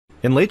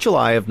In late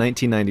July of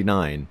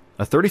 1999,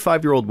 a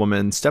 35-year-old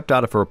woman stepped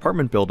out of her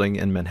apartment building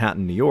in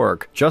Manhattan, New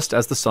York, just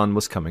as the sun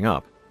was coming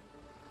up.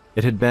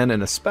 It had been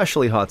an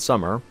especially hot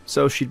summer,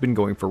 so she'd been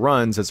going for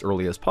runs as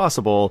early as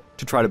possible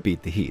to try to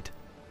beat the heat.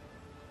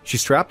 She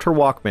strapped her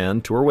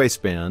Walkman to her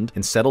waistband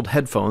and settled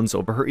headphones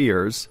over her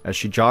ears as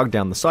she jogged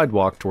down the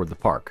sidewalk toward the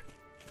park.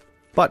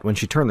 But when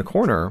she turned the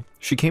corner,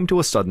 she came to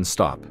a sudden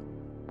stop.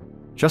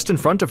 Just in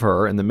front of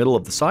her, in the middle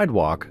of the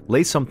sidewalk,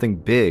 lay something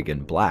big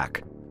and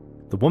black.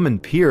 The woman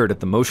peered at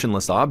the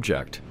motionless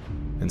object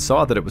and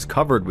saw that it was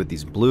covered with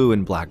these blue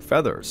and black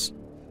feathers.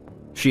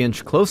 She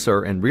inched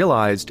closer and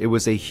realized it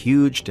was a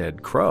huge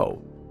dead crow.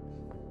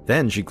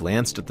 Then she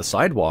glanced at the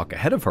sidewalk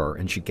ahead of her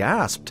and she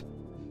gasped.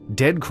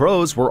 Dead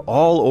crows were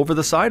all over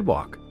the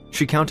sidewalk.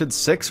 She counted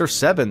 6 or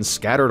 7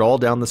 scattered all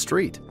down the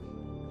street.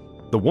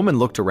 The woman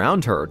looked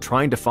around her,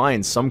 trying to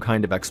find some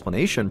kind of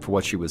explanation for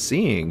what she was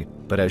seeing,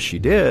 but as she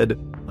did,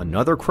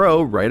 another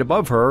crow right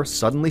above her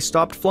suddenly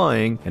stopped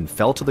flying and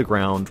fell to the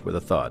ground with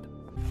a thud.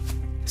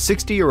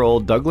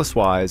 60-year-old Douglas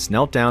Wise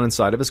knelt down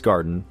inside of his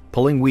garden,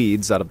 pulling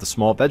weeds out of the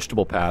small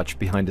vegetable patch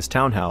behind his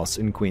townhouse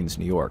in Queens,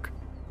 New York.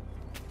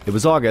 It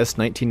was August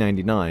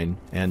 1999,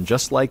 and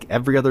just like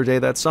every other day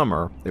that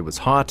summer, it was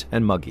hot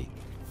and muggy.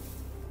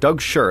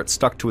 Doug's shirt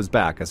stuck to his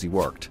back as he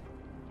worked.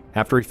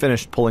 After he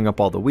finished pulling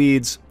up all the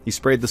weeds, he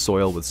sprayed the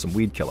soil with some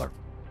weed killer.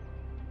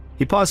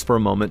 He paused for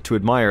a moment to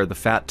admire the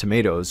fat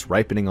tomatoes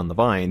ripening on the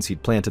vines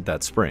he'd planted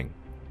that spring.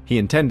 He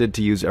intended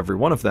to use every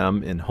one of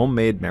them in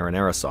homemade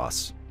marinara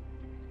sauce.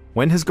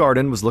 When his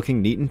garden was looking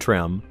neat and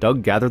trim,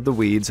 Doug gathered the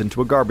weeds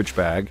into a garbage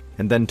bag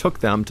and then took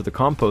them to the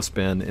compost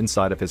bin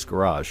inside of his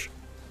garage.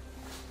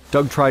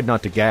 Doug tried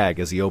not to gag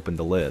as he opened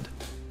the lid.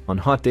 On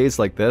hot days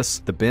like this,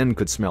 the bin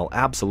could smell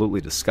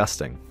absolutely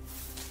disgusting.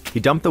 He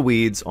dumped the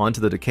weeds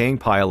onto the decaying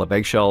pile of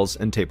eggshells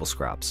and table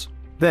scraps.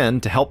 Then,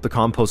 to help the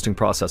composting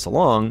process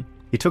along,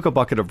 he took a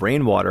bucket of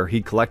rainwater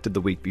he'd collected the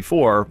week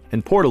before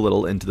and poured a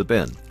little into the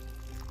bin.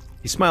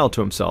 He smiled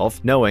to himself,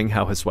 knowing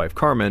how his wife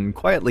Carmen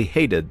quietly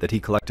hated that he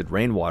collected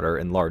rainwater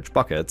in large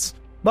buckets,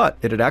 but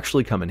it had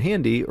actually come in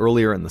handy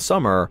earlier in the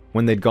summer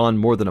when they'd gone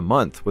more than a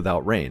month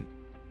without rain.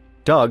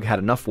 Doug had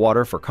enough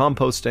water for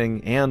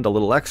composting and a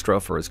little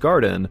extra for his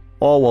garden,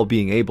 all while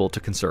being able to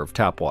conserve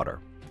tap water.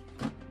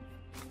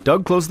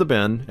 Doug closed the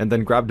bin and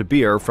then grabbed a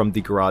beer from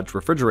the garage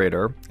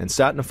refrigerator and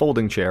sat in a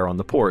folding chair on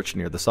the porch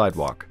near the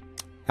sidewalk.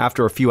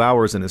 After a few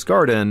hours in his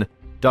garden,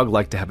 Doug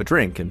liked to have a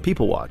drink and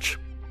people watch.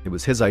 It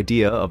was his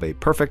idea of a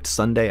perfect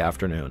Sunday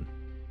afternoon.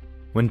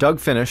 When Doug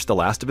finished the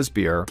last of his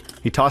beer,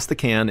 he tossed the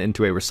can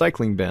into a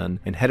recycling bin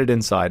and headed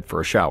inside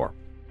for a shower.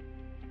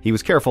 He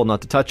was careful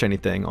not to touch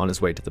anything on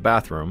his way to the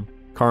bathroom.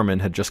 Carmen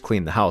had just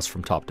cleaned the house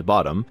from top to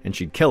bottom, and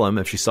she'd kill him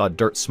if she saw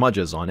dirt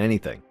smudges on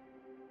anything.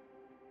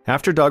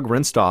 After Doug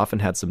rinsed off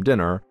and had some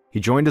dinner, he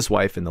joined his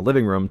wife in the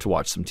living room to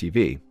watch some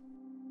TV.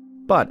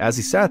 But as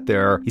he sat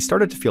there, he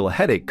started to feel a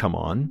headache come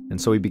on, and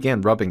so he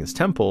began rubbing his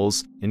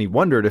temples, and he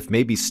wondered if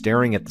maybe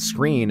staring at the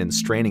screen and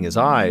straining his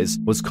eyes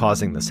was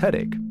causing this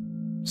headache.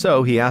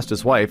 So he asked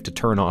his wife to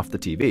turn off the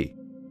TV.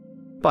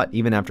 But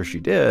even after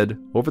she did,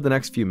 over the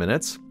next few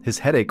minutes, his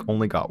headache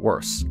only got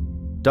worse.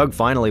 Doug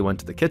finally went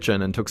to the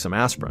kitchen and took some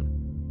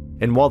aspirin.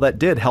 And while that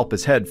did help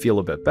his head feel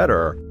a bit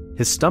better,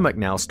 his stomach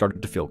now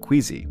started to feel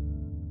queasy.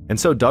 And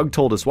so Doug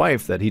told his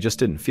wife that he just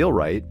didn't feel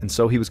right, and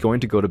so he was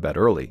going to go to bed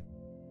early.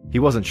 He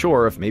wasn't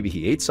sure if maybe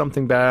he ate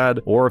something bad,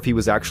 or if he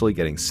was actually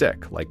getting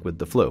sick, like with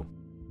the flu.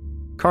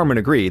 Carmen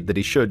agreed that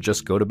he should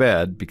just go to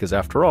bed, because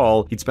after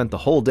all, he'd spent the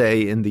whole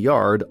day in the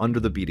yard under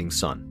the beating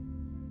sun.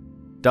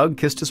 Doug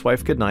kissed his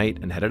wife goodnight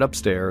and headed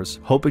upstairs,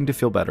 hoping to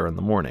feel better in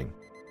the morning.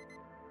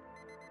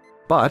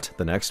 But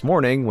the next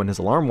morning, when his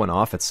alarm went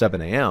off at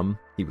 7 a.m.,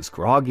 he was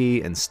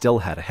groggy and still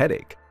had a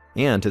headache,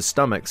 and his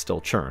stomach still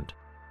churned.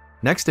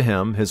 Next to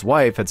him, his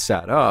wife had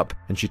sat up,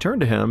 and she turned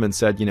to him and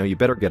said, you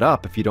better get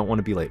up if you don't want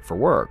to be late for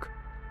work.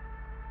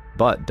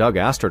 But Doug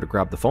asked her to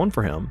grab the phone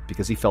for him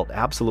because he felt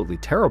absolutely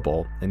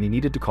terrible and he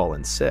needed to call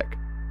in sick.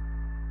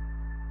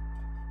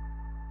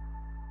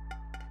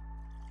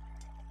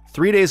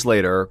 3 days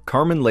later,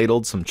 Carmen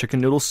ladled some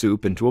chicken noodle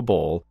soup into a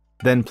bowl,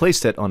 then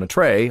placed it on a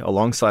tray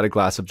alongside a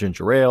glass of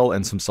ginger ale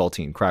and some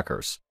saltine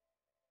crackers.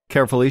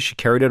 Carefully, she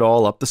carried it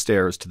all up the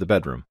stairs to the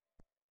bedroom.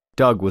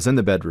 Doug was in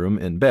the bedroom,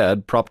 in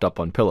bed, propped up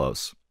on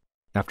pillows.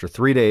 After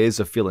 3 days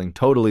of feeling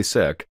totally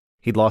sick,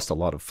 he'd lost a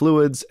lot of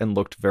fluids and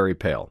looked very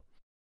pale.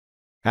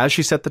 As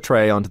she set the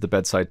tray onto the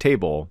bedside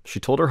table,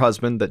 she told her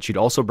husband that she'd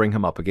also bring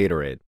him up a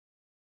Gatorade.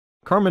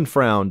 Carmen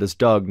frowned as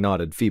Doug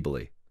nodded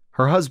feebly.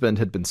 Her husband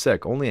had been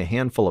sick only a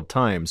handful of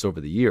times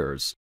over the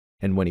years,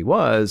 and when he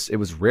was, it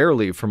was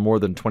rarely for more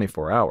than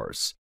 24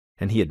 hours,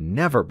 and he had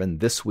never been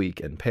this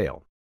weak and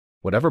pale.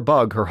 Whatever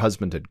bug her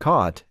husband had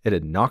caught, it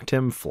had knocked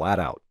him flat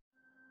out.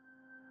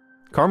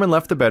 Carmen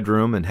left the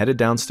bedroom and headed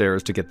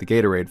downstairs to get the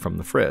Gatorade from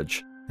the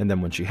fridge, and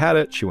then when she had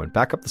it, she went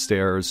back up the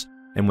stairs,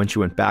 and when she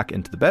went back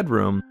into the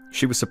bedroom,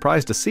 she was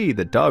surprised to see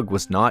that Doug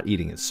was not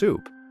eating his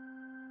soup.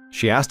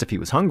 She asked if he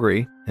was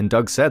hungry, and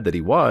Doug said that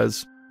he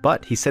was,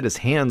 but he said his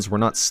hands were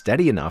not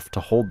steady enough to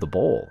hold the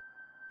bowl.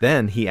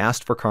 Then he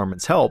asked for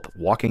Carmen's help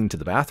walking to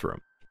the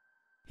bathroom.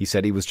 He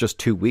said he was just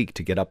too weak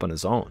to get up on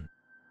his own.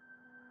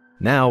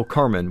 Now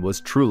Carmen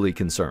was truly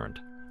concerned.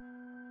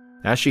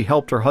 As she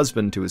helped her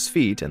husband to his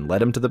feet and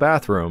led him to the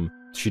bathroom,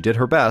 she did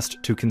her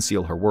best to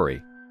conceal her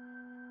worry.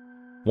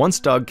 Once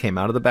Doug came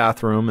out of the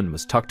bathroom and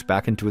was tucked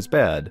back into his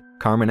bed,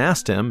 Carmen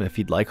asked him if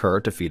he'd like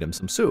her to feed him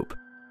some soup.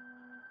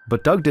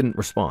 But Doug didn't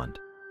respond.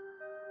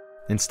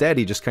 Instead,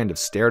 he just kind of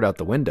stared out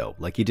the window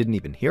like he didn't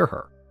even hear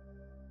her.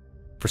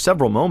 For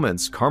several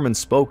moments, Carmen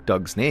spoke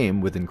Doug's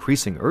name with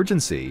increasing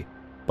urgency,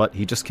 but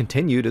he just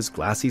continued his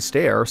glassy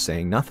stare,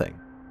 saying nothing.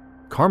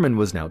 Carmen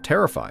was now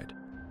terrified.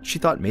 She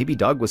thought maybe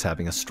Doug was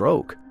having a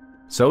stroke,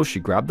 so she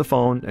grabbed the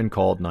phone and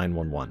called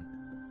 911.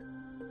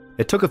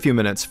 It took a few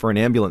minutes for an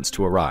ambulance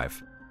to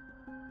arrive.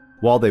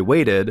 While they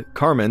waited,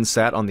 Carmen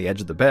sat on the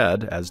edge of the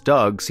bed as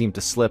Doug seemed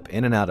to slip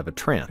in and out of a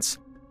trance,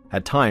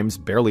 at times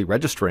barely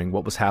registering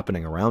what was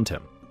happening around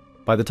him.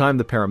 By the time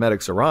the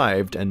paramedics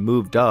arrived and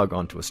moved Doug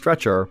onto a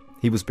stretcher,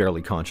 he was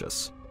barely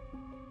conscious.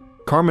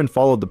 Carmen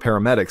followed the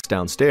paramedics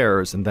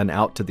downstairs and then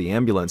out to the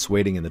ambulance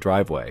waiting in the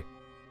driveway.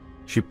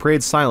 She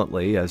prayed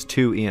silently as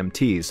 2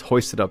 EMTs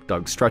hoisted up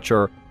Doug's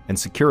stretcher and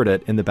secured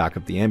it in the back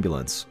of the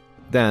ambulance.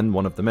 Then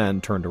one of the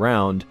men turned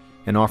around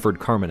and offered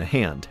Carmen a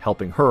hand,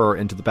 helping her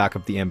into the back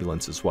of the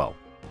ambulance as well.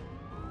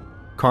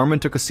 Carmen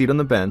took a seat on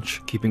the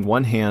bench, keeping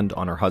one hand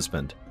on her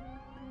husband.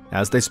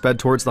 As they sped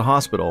towards the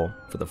hospital,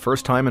 for the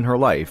first time in her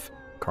life,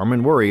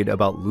 Carmen worried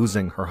about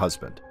losing her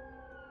husband.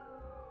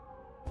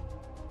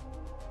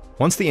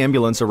 Once the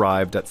ambulance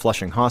arrived at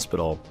Flushing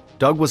Hospital,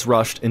 Doug was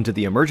rushed into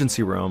the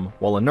emergency room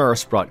while a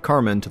nurse brought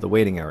Carmen to the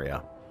waiting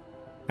area.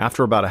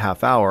 After about a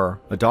half hour,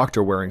 a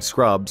doctor wearing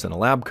scrubs and a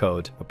lab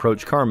coat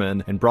approached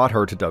Carmen and brought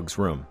her to Doug's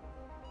room.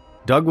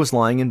 Doug was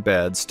lying in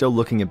bed, still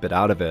looking a bit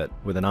out of it,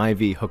 with an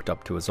IV hooked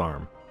up to his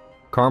arm.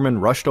 Carmen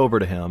rushed over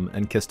to him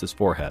and kissed his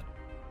forehead.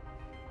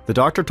 The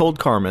doctor told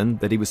Carmen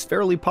that he was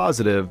fairly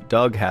positive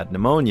Doug had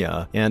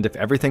pneumonia, and if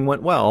everything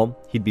went well,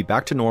 he'd be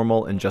back to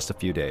normal in just a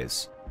few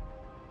days.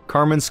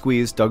 Carmen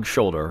squeezed Doug's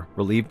shoulder,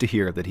 relieved to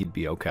hear that he'd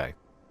be okay.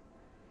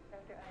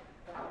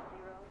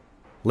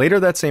 Later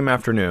that same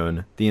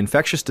afternoon, the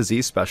infectious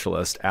disease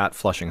specialist at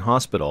Flushing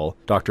Hospital,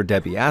 Dr.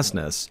 Debbie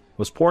Asnes,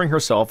 was pouring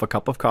herself a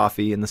cup of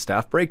coffee in the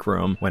staff break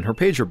room when her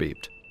pager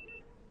beeped.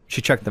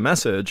 She checked the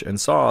message and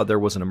saw there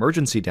was an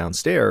emergency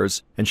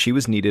downstairs and she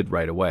was needed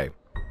right away.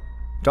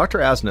 Dr.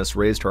 Asnes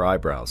raised her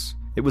eyebrows.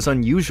 It was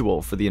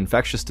unusual for the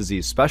infectious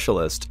disease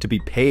specialist to be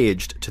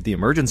paged to the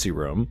emergency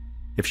room.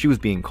 If she was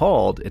being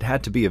called, it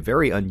had to be a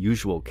very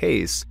unusual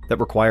case that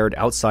required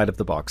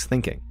outside-of-the-box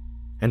thinking.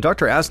 And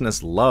Dr.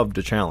 Asnes loved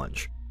a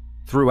challenge.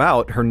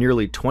 Throughout her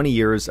nearly 20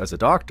 years as a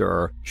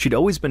doctor, she'd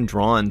always been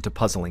drawn to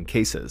puzzling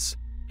cases.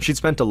 She'd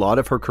spent a lot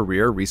of her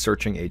career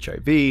researching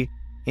HIV,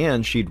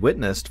 and she'd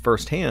witnessed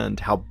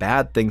firsthand how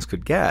bad things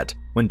could get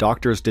when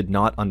doctors did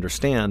not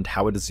understand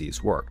how a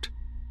disease worked.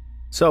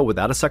 So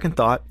without a second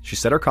thought, she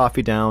set her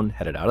coffee down,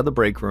 headed out of the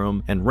break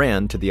room, and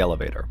ran to the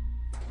elevator.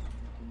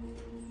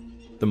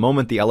 The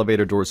moment the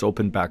elevator doors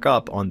opened back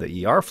up on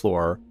the ER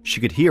floor, she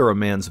could hear a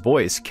man's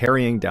voice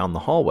carrying down the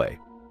hallway.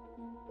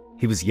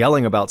 He was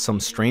yelling about some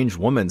strange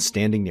woman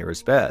standing near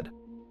his bed.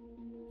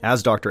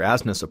 As Dr.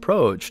 Asnes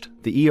approached,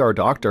 the ER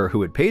doctor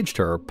who had paged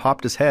her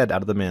popped his head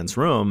out of the man's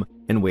room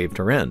and waved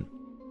her in.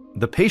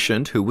 The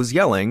patient who was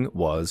yelling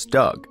was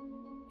Doug.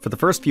 For the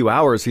first few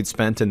hours he'd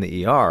spent in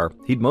the ER,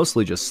 he'd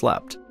mostly just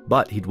slept,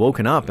 but he'd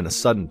woken up in a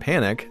sudden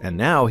panic, and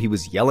now he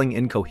was yelling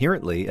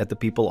incoherently at the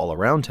people all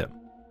around him.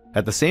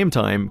 At the same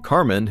time,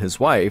 Carmen, his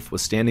wife,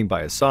 was standing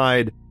by his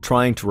side,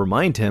 trying to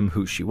remind him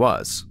who she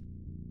was.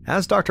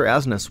 As Dr.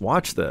 Asnes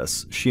watched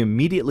this, she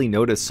immediately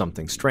noticed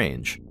something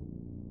strange.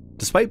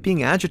 Despite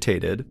being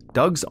agitated,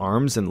 Doug's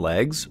arms and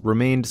legs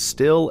remained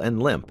still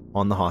and limp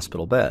on the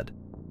hospital bed.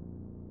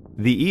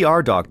 The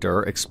ER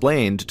doctor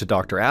explained to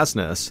Dr.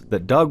 Asnes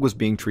that Doug was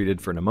being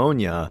treated for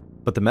pneumonia,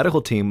 but the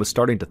medical team was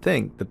starting to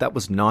think that that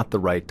was not the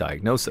right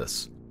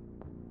diagnosis.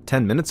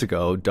 10 minutes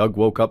ago, Doug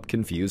woke up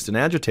confused and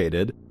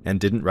agitated and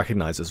didn't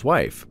recognize his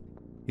wife.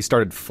 He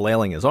started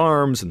flailing his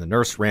arms and the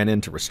nurse ran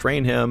in to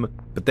restrain him,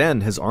 but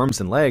then his arms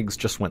and legs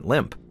just went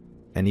limp,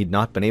 and he'd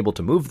not been able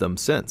to move them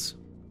since.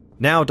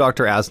 Now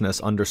Dr.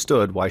 Asnes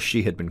understood why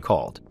she had been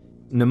called.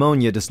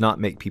 Pneumonia does not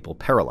make people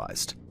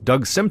paralyzed.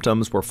 Doug's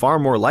symptoms were far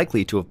more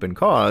likely to have been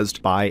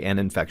caused by an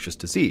infectious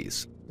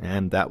disease,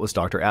 and that was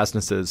Dr.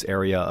 Asnes's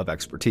area of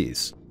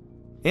expertise.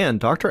 And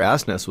Dr.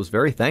 Asnes was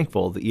very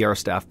thankful the ER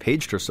staff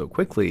paged her so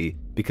quickly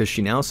because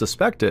she now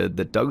suspected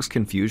that Doug's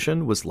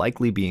confusion was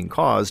likely being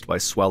caused by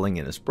swelling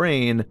in his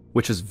brain,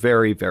 which is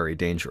very, very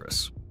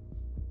dangerous.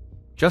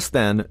 Just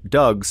then,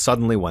 Doug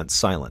suddenly went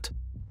silent.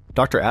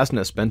 Dr.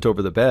 Asnes bent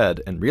over the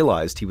bed and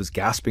realized he was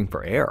gasping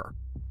for air.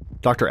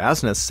 Dr.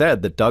 Asnes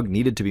said that Doug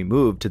needed to be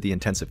moved to the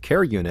intensive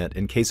care unit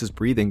in case his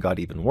breathing got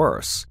even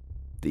worse.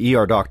 The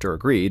ER doctor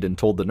agreed and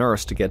told the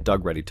nurse to get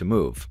Doug ready to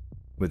move.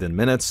 Within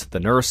minutes, the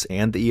nurse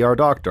and the ER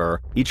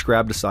doctor each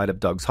grabbed a side of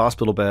Doug's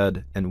hospital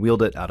bed and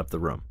wheeled it out of the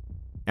room.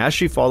 As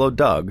she followed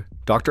Doug,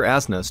 Dr.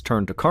 Asnes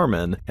turned to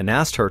Carmen and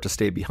asked her to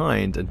stay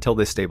behind until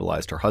they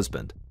stabilized her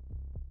husband.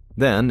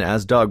 Then,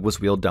 as Doug was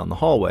wheeled down the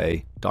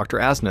hallway, Dr.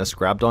 Asnes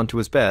grabbed onto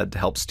his bed to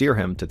help steer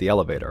him to the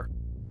elevator.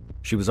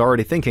 She was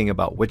already thinking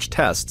about which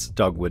tests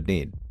Doug would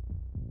need.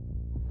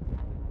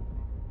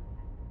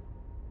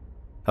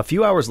 A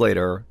few hours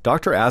later,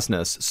 Dr.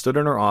 Asnes stood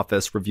in her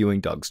office reviewing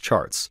Doug's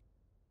charts.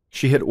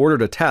 She had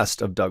ordered a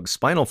test of Doug's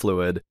spinal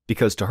fluid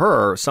because to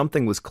her,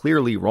 something was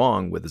clearly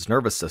wrong with his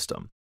nervous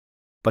system.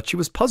 But she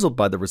was puzzled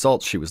by the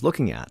results she was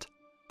looking at.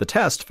 The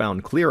test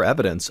found clear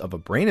evidence of a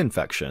brain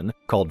infection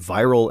called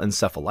viral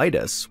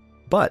encephalitis,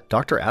 but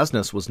Dr.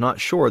 Asnes was not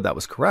sure that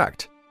was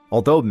correct.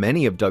 Although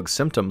many of Doug's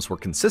symptoms were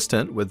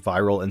consistent with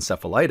viral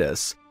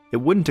encephalitis, it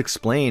wouldn't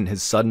explain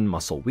his sudden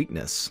muscle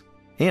weakness.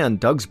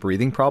 And Doug's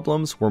breathing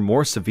problems were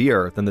more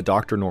severe than the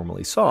doctor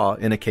normally saw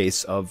in a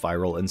case of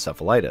viral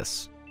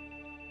encephalitis.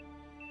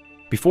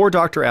 Before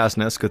Dr.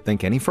 Asnes could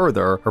think any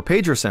further, her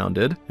pager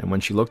sounded, and when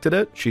she looked at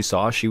it, she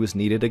saw she was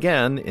needed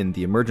again in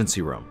the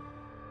emergency room.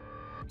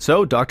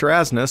 So Dr.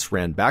 Asnes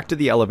ran back to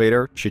the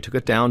elevator, she took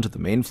it down to the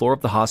main floor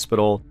of the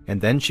hospital,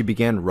 and then she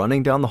began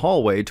running down the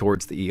hallway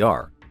towards the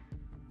ER.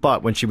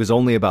 But when she was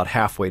only about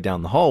halfway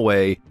down the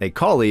hallway, a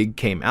colleague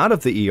came out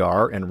of the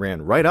ER and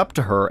ran right up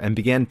to her and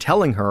began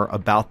telling her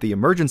about the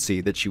emergency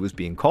that she was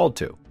being called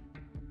to.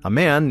 A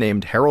man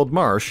named Harold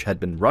Marsh had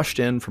been rushed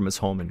in from his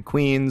home in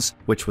Queens,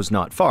 which was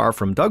not far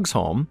from Doug's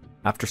home,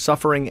 after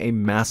suffering a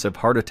massive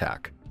heart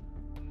attack.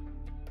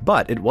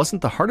 But it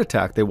wasn't the heart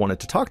attack they wanted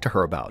to talk to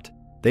her about.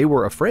 They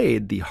were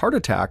afraid the heart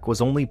attack was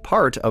only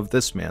part of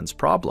this man's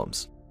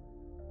problems.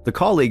 The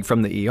colleague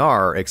from the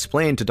ER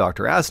explained to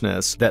Dr.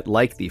 Asnes that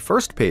like the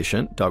first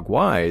patient, Doug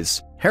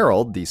Wise,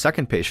 Harold, the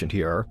second patient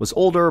here, was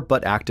older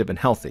but active and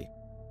healthy.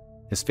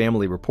 His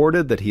family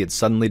reported that he had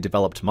suddenly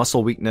developed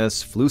muscle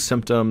weakness, flu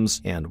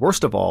symptoms, and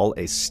worst of all,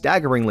 a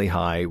staggeringly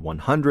high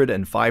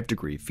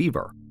 105-degree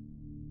fever.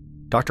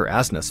 Dr.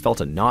 Asnes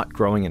felt a knot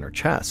growing in her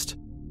chest.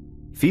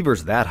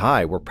 Fevers that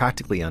high were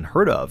practically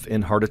unheard of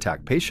in heart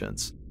attack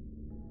patients.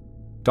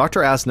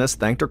 Dr. Asnes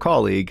thanked her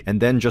colleague and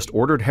then just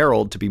ordered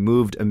Harold to be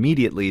moved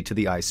immediately to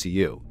the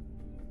ICU.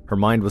 Her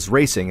mind was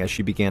racing as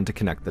she began to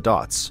connect the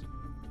dots.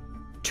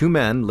 Two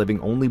men living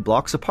only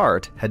blocks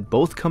apart had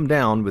both come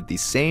down with the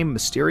same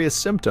mysterious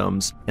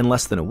symptoms in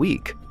less than a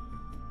week.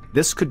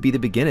 This could be the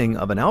beginning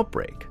of an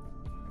outbreak.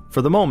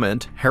 For the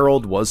moment,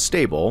 Harold was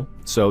stable,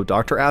 so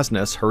Dr.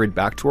 Asnes hurried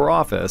back to her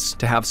office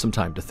to have some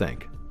time to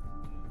think.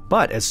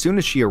 But as soon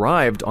as she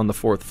arrived on the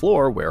 4th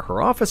floor where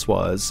her office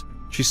was,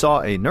 she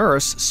saw a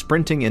nurse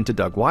sprinting into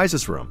Doug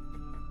Wise's room.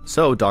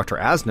 So Dr.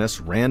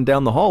 Asnes ran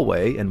down the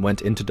hallway and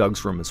went into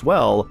Doug's room as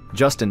well,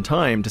 just in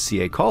time to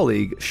see a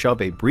colleague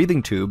shove a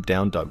breathing tube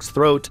down Doug's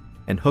throat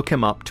and hook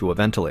him up to a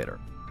ventilator.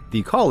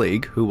 The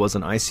colleague, who was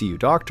an ICU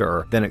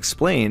doctor, then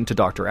explained to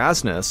Dr.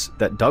 Asnes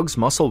that Doug's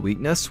muscle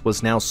weakness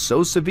was now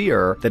so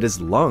severe that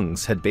his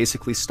lungs had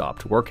basically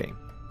stopped working.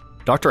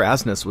 Dr.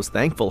 Asnes was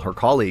thankful her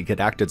colleague had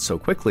acted so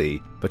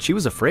quickly, but she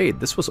was afraid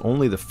this was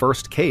only the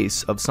first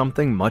case of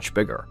something much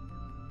bigger.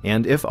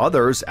 And if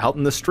others out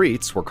in the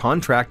streets were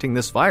contracting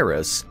this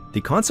virus, the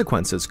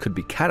consequences could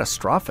be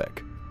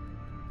catastrophic.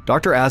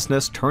 Dr.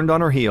 Asnes turned on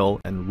her heel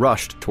and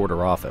rushed toward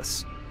her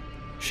office.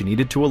 She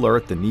needed to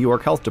alert the New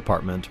York Health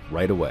Department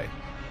right away.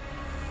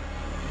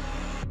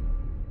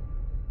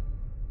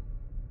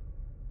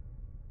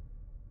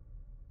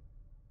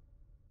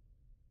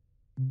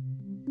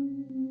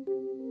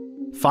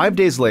 Five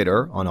days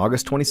later, on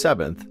August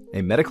 27th,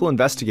 a medical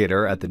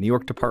investigator at the New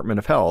York Department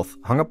of Health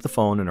hung up the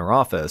phone in her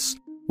office,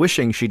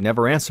 wishing she'd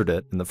never answered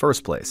it in the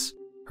first place.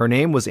 Her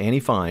name was Annie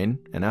Fine,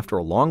 and after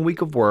a long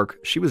week of work,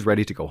 she was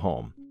ready to go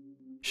home.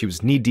 She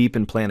was knee-deep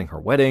in planning her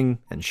wedding,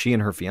 and she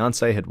and her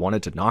fiancé had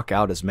wanted to knock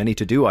out as many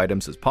to-do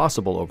items as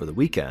possible over the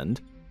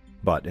weekend,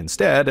 but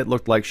instead it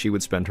looked like she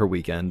would spend her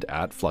weekend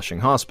at Flushing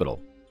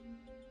Hospital.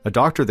 A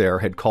doctor there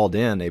had called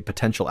in a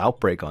potential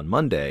outbreak on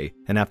Monday,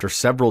 and after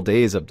several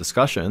days of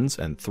discussions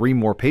and 3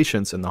 more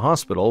patients in the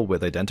hospital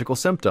with identical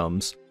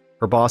symptoms,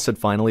 her boss had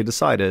finally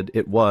decided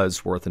it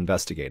was worth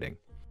investigating.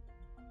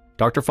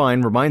 Dr.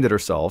 Fine reminded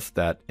herself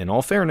that, in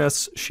all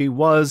fairness, she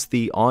was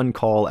the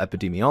on-call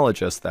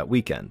epidemiologist that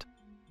weekend.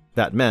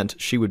 That meant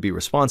she would be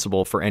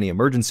responsible for any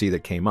emergency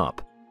that came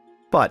up.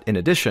 But in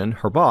addition,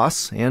 her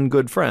boss and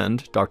good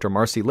friend, Dr.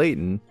 Marcy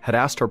Layton, had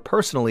asked her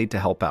personally to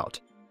help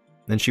out,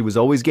 and she was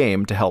always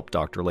game to help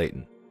Dr.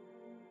 Layton.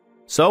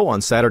 So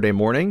on Saturday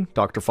morning,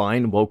 Dr.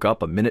 Fine woke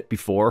up a minute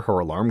before her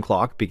alarm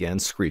clock began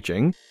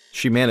screeching.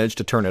 She managed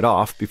to turn it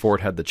off before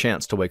it had the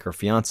chance to wake her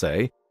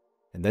fiancé,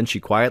 and then she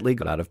quietly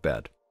got out of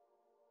bed.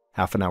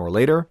 Half an hour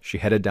later, she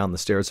headed down the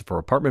stairs of her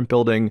apartment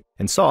building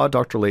and saw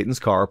Dr. Layton's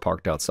car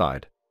parked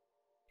outside.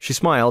 She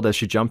smiled as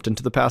she jumped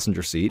into the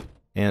passenger seat,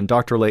 and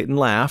Dr. Layton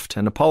laughed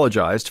and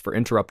apologized for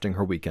interrupting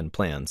her weekend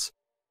plans.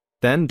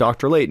 Then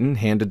Dr. Layton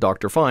handed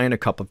Dr. Fine a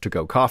cup of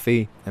to-go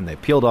coffee, and they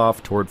peeled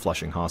off toward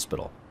Flushing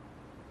Hospital.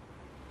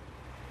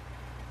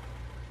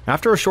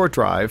 After a short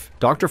drive,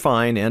 Dr.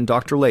 Fine and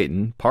Dr.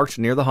 Layton parked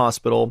near the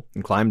hospital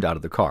and climbed out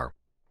of the car.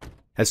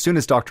 As soon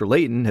as Dr.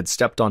 Layton had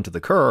stepped onto the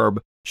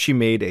curb, She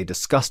made a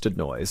disgusted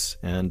noise,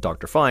 and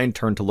Dr. Fine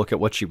turned to look at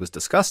what she was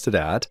disgusted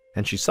at,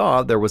 and she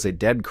saw there was a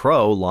dead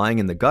crow lying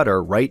in the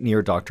gutter right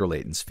near Dr.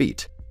 Layton's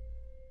feet.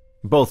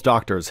 Both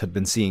doctors had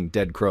been seeing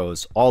dead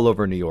crows all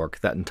over New York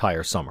that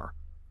entire summer.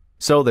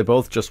 So they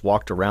both just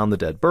walked around the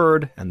dead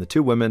bird, and the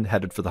two women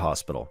headed for the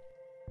hospital.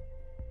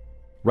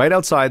 Right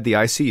outside the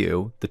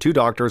ICU, the two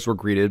doctors were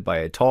greeted by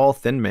a tall,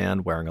 thin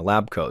man wearing a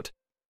lab coat.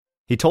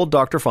 He told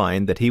Dr.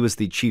 Fine that he was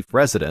the chief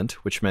resident,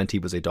 which meant he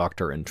was a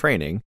doctor in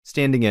training,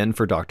 standing in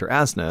for Dr.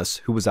 Asnes,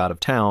 who was out of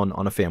town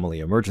on a family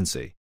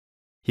emergency.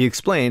 He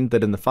explained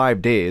that in the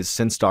 5 days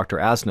since Dr.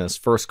 Asnes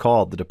first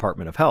called the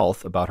Department of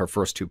Health about her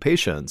first two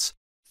patients,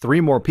 3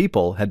 more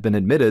people had been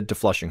admitted to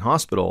Flushing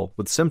Hospital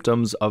with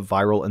symptoms of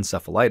viral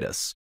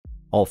encephalitis.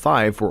 All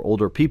 5 were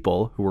older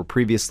people who were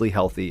previously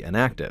healthy and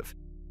active.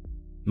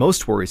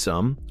 Most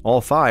worrisome, all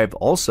 5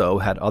 also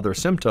had other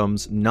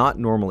symptoms not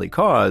normally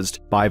caused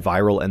by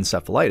viral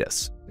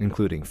encephalitis,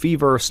 including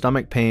fever,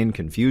 stomach pain,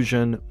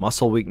 confusion,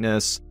 muscle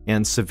weakness,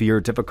 and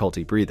severe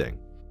difficulty breathing.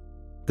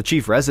 The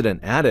chief resident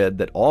added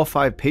that all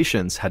 5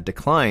 patients had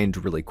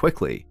declined really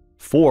quickly.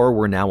 4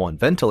 were now on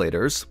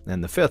ventilators,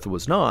 and the 5th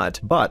was not,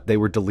 but they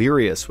were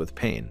delirious with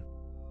pain.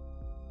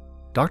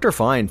 Dr.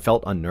 Fine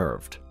felt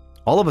unnerved.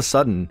 All of a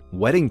sudden,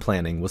 wedding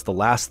planning was the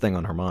last thing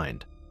on her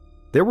mind.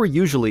 There were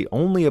usually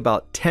only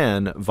about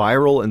 10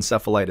 viral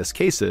encephalitis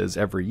cases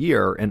every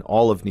year in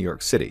all of New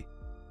York City.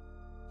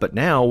 But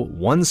now,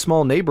 one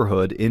small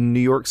neighborhood in New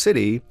York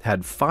City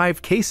had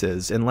 5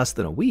 cases in less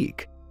than a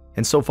week,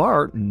 and so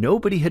far,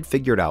 nobody had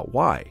figured out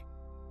why.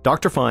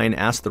 Dr. Fine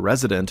asked the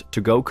resident to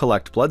go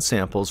collect blood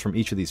samples from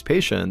each of these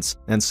patients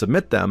and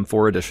submit them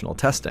for additional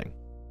testing.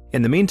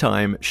 In the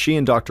meantime, she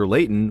and Dr.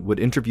 Layton would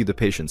interview the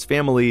patients'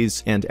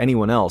 families and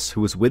anyone else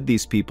who was with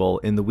these people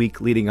in the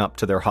week leading up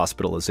to their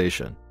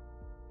hospitalization.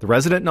 The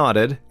resident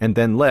nodded and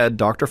then led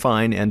Dr.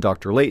 Fine and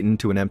Dr. Layton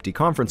to an empty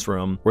conference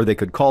room where they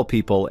could call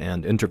people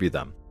and interview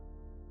them.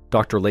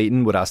 Dr.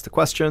 Layton would ask the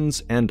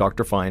questions and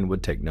Dr. Fine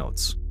would take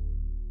notes.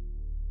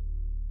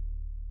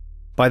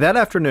 By that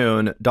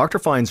afternoon, Dr.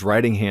 Fine's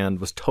writing hand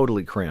was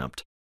totally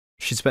cramped.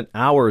 She spent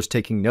hours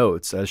taking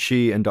notes as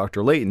she and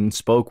Dr. Layton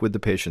spoke with the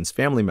patient's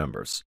family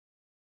members.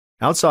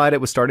 Outside,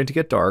 it was starting to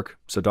get dark,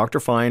 so Dr.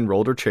 Fine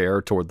rolled her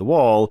chair toward the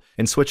wall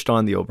and switched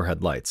on the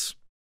overhead lights.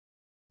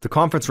 The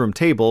conference room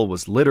table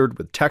was littered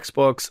with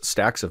textbooks,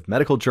 stacks of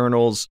medical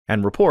journals,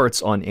 and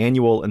reports on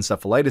annual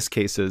encephalitis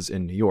cases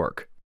in New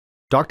York.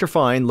 Dr.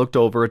 Fine looked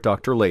over at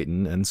Dr.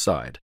 Layton and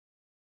sighed.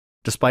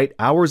 Despite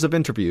hours of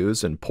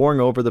interviews and poring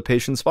over the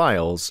patients'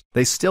 files,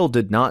 they still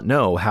did not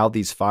know how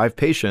these 5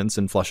 patients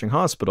in Flushing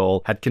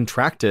Hospital had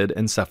contracted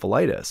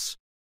encephalitis.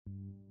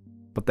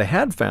 But they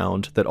had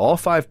found that all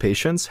 5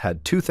 patients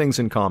had 2 things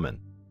in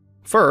common.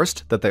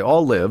 First, that they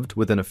all lived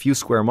within a few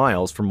square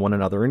miles from one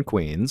another in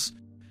Queens,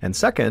 and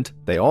second,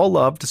 they all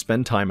loved to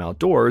spend time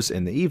outdoors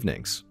in the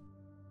evenings.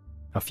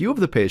 A few of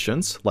the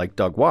patients, like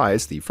Doug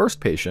Wise, the first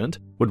patient,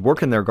 would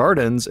work in their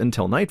gardens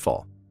until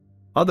nightfall.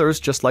 Others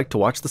just liked to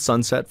watch the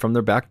sunset from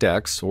their back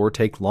decks or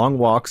take long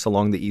walks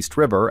along the East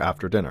River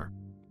after dinner.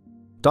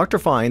 Dr.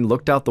 Fine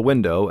looked out the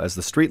window as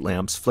the street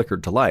lamps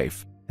flickered to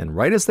life, and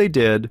right as they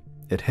did,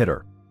 it hit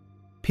her.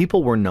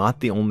 People were not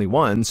the only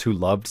ones who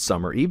loved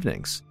summer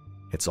evenings.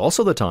 It's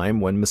also the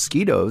time when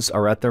mosquitoes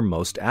are at their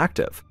most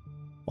active.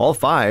 All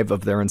 5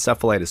 of their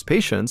encephalitis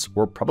patients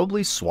were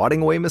probably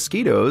swatting away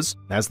mosquitoes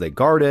as they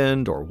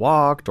gardened or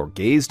walked or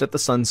gazed at the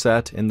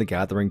sunset in the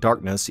gathering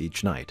darkness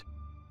each night.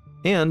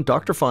 And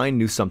Dr. Fine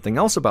knew something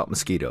else about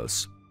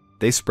mosquitoes.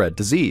 They spread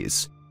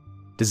disease.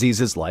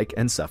 Diseases like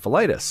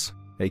encephalitis,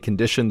 a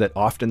condition that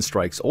often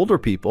strikes older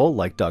people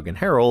like Doug and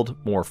Harold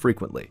more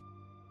frequently.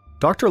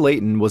 Dr.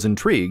 Layton was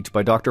intrigued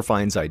by Dr.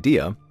 Fine's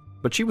idea,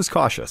 but she was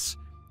cautious.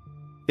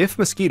 If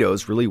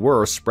mosquitoes really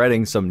were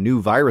spreading some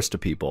new virus to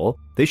people,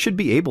 they should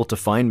be able to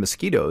find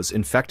mosquitoes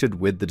infected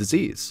with the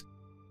disease.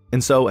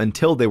 And so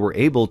until they were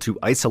able to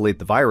isolate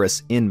the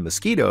virus in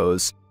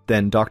mosquitoes,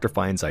 then Dr.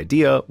 Fine's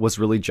idea was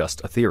really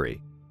just a theory.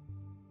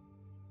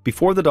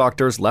 Before the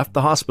doctors left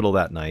the hospital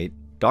that night,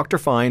 Dr.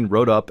 Fine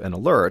wrote up an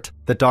alert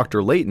that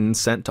Dr. Layton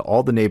sent to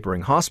all the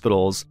neighboring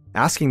hospitals,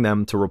 asking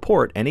them to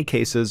report any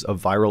cases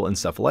of viral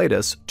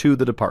encephalitis to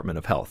the Department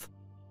of Health.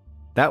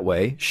 That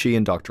way, she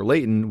and Dr.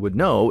 Layton would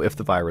know if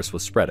the virus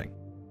was spreading.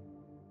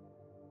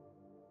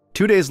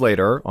 2 days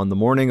later, on the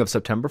morning of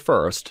September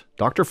 1st,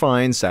 Dr.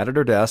 Fine sat at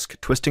her desk,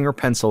 twisting her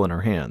pencil in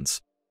her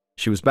hands.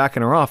 She was back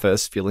in her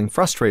office, feeling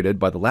frustrated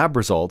by the lab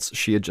results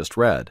she had just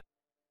read.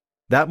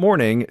 That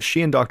morning,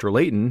 she and Dr.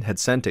 Layton had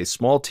sent a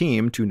small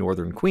team to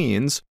northern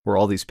Queens, where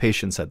all these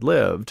patients had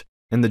lived,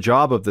 and the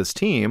job of this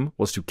team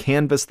was to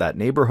canvass that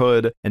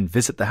neighborhood and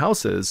visit the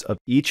houses of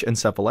each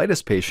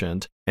encephalitis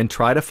patient and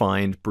try to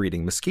find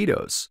breeding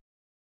mosquitoes.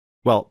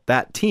 Well,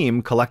 that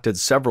team collected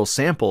several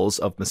samples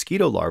of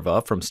mosquito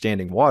larvae from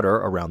standing water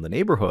around the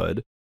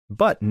neighborhood,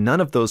 but none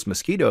of those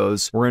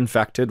mosquitoes were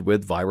infected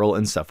with viral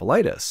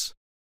encephalitis.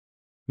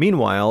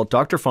 Meanwhile,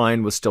 Dr.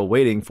 Fine was still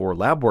waiting for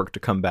lab work to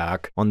come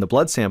back on the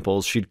blood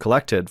samples she'd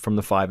collected from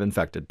the 5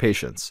 infected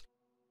patients.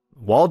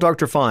 While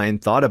Dr. Fine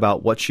thought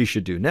about what she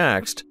should do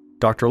next,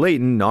 Dr.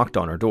 Layton knocked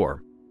on her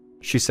door.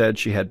 She said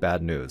she had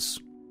bad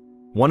news.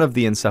 One of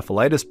the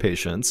encephalitis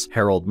patients,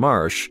 Harold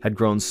Marsh, had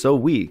grown so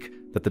weak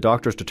that the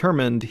doctors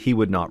determined he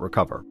would not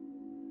recover.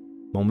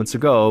 Moments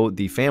ago,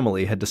 the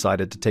family had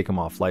decided to take him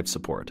off life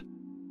support.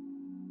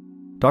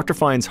 Dr.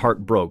 Fine's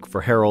heart broke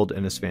for Harold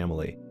and his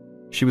family.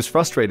 She was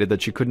frustrated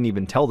that she couldn't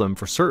even tell them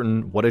for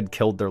certain what had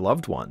killed their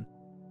loved one.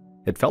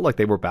 It felt like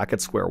they were back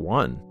at square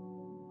one.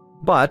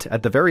 But,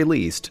 at the very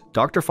least,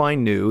 Dr.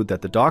 Fine knew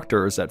that the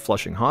doctors at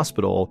Flushing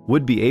Hospital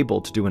would be able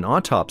to do an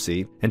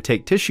autopsy and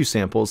take tissue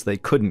samples they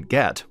couldn't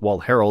get while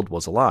Harold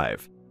was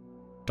alive.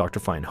 Dr.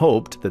 Fine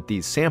hoped that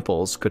these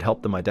samples could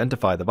help them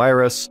identify the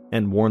virus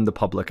and warn the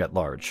public at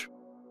large.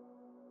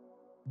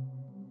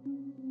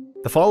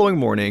 The following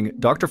morning,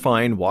 Dr.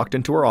 Fine walked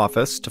into her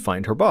office to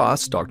find her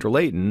boss, Dr.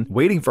 Layton,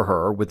 waiting for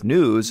her with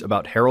news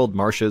about Harold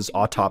Marsh's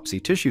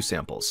autopsy tissue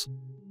samples.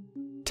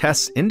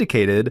 Tests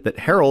indicated that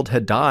Harold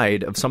had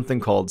died of something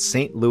called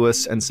St.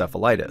 Louis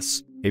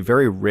encephalitis, a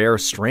very rare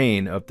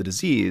strain of the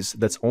disease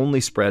that's only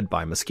spread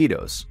by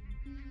mosquitoes.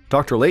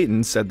 Dr.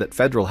 Layton said that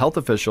federal health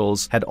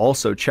officials had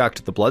also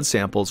checked the blood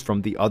samples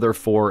from the other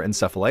 4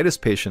 encephalitis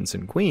patients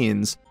in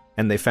Queens,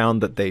 and they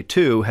found that they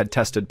too had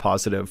tested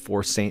positive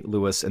for St.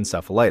 Louis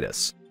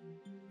encephalitis.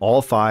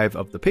 All 5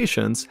 of the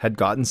patients had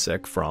gotten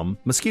sick from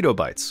mosquito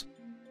bites.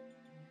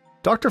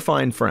 Dr.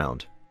 Fine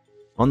frowned.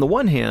 On the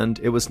one hand,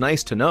 it was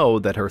nice to know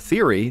that her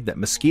theory that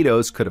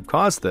mosquitoes could have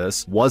caused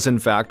this was in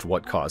fact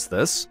what caused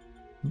this,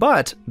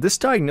 but this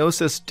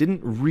diagnosis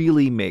didn't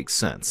really make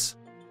sense.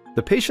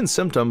 The patient's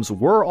symptoms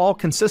were all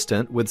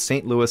consistent with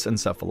St. Louis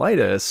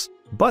encephalitis,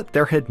 but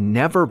there had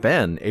never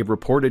been a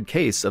reported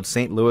case of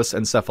St. Louis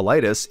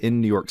encephalitis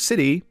in New York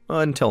City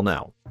until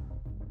now.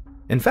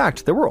 In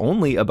fact, there were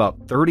only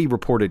about 30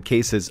 reported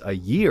cases a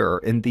year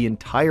in the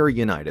entire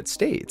United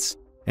States,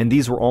 and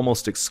these were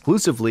almost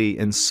exclusively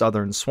in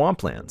southern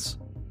swamplands.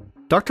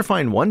 Dr.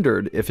 Fine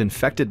wondered if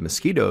infected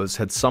mosquitoes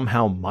had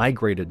somehow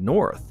migrated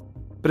north,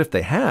 but if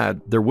they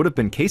had, there would have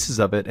been cases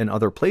of it in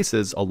other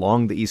places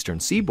along the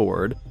eastern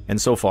seaboard, and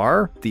so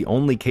far, the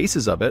only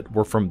cases of it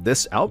were from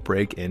this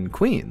outbreak in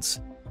Queens.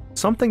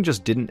 Something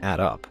just didn't add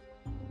up.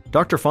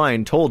 Dr.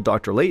 Fine told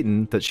Dr.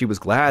 Layton that she was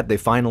glad they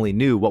finally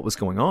knew what was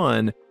going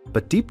on,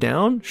 but deep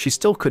down, she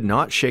still could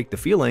not shake the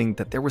feeling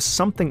that there was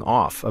something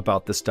off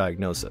about this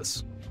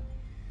diagnosis.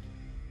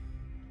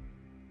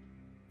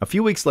 A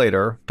few weeks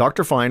later,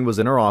 Dr. Fine was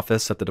in her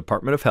office at the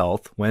Department of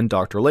Health when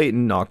Dr.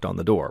 Layton knocked on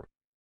the door.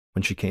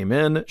 When she came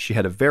in, she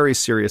had a very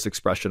serious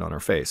expression on her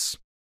face.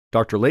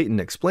 Dr. Layton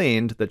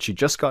explained that she'd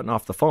just gotten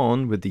off the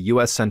phone with the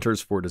U.S.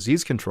 Centers for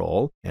Disease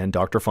Control, and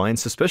Dr.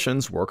 Fine's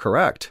suspicions were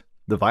correct.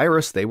 The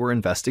virus they were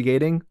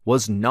investigating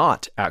was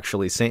not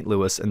actually St.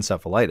 Louis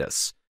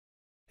encephalitis.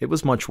 It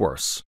was much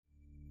worse.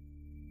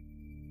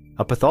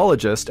 A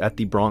pathologist at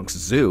the Bronx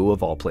Zoo,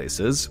 of all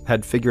places,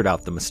 had figured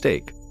out the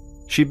mistake.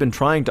 She'd been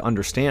trying to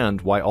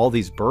understand why all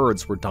these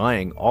birds were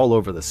dying all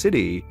over the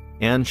city,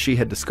 and she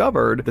had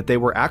discovered that they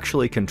were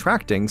actually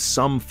contracting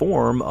some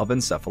form of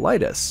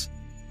encephalitis.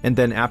 And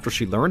then after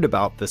she learned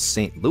about the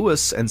St.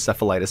 Louis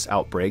encephalitis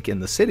outbreak in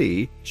the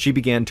city, she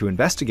began to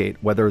investigate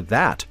whether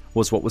that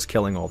was what was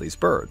killing all these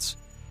birds.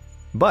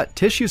 But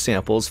tissue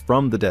samples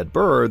from the dead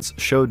birds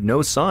showed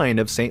no sign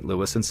of St.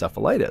 Louis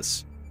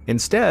encephalitis.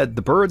 Instead,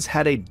 the birds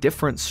had a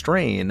different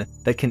strain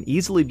that can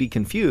easily be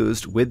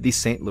confused with the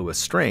St. Louis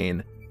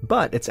strain,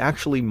 but it's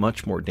actually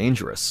much more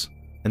dangerous.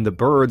 And the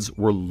birds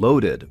were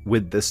loaded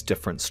with this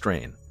different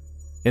strain.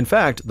 In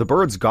fact, the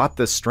birds got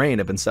this strain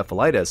of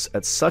encephalitis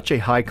at such a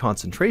high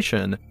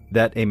concentration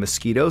that a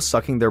mosquito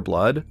sucking their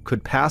blood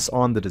could pass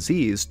on the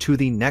disease to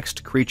the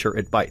next creature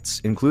it bites,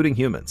 including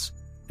humans.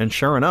 And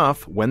sure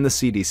enough, when the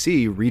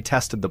CDC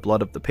retested the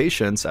blood of the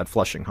patients at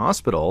Flushing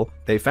Hospital,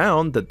 they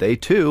found that they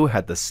too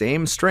had the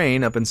same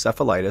strain of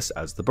encephalitis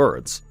as the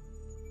birds.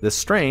 This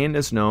strain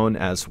is known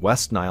as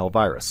West Nile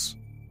virus.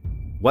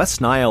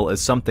 West Nile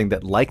is something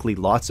that likely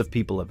lots of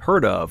people have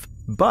heard of,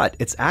 but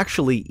it's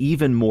actually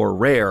even more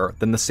rare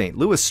than the St.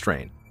 Louis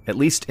strain, at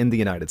least in the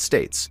United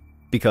States,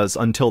 because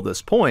until this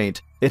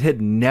point, it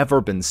had never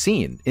been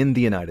seen in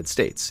the United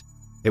States.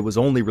 It was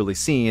only really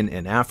seen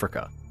in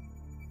Africa.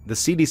 The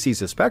CDC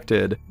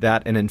suspected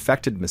that an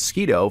infected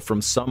mosquito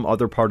from some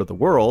other part of the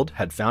world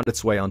had found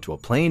its way onto a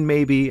plane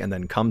maybe, and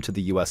then come to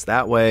the US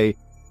that way,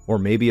 or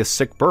maybe a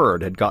sick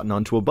bird had gotten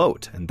onto a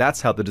boat, and that's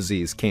how the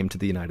disease came to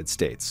the United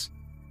States.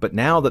 But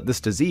now that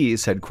this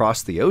disease had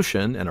crossed the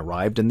ocean and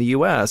arrived in the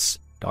US,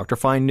 Dr.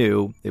 Fine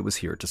knew it was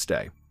here to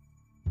stay.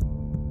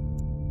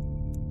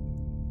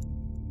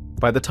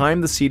 By the time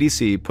the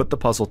CDC put the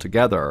puzzle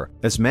together,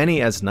 as many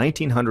as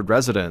 1,900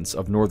 residents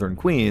of northern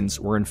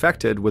Queens were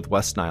infected with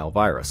West Nile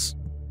virus.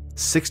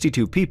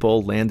 62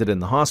 people landed in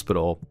the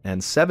hospital,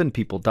 and 7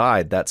 people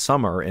died that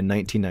summer in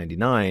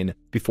 1999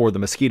 before the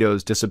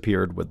mosquitoes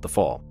disappeared with the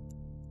fall.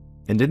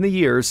 And in the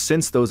years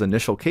since those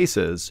initial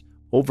cases,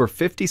 over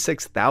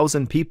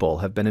 56,000 people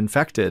have been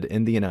infected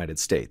in the United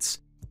States.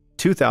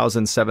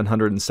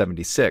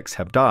 2,776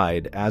 have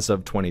died as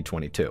of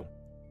 2022.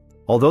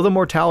 Although the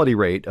mortality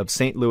rate of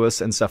St.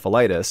 Louis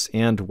encephalitis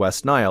and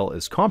West Nile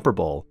is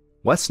comparable,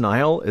 West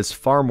Nile is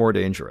far more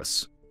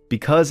dangerous.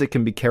 Because it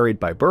can be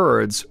carried by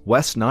birds,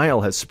 West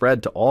Nile has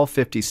spread to all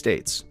 50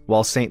 states,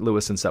 while St.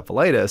 Louis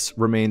encephalitis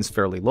remains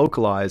fairly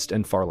localized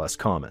and far less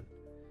common.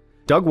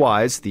 Doug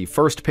Wise, the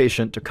first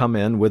patient to come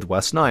in with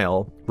West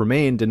Nile,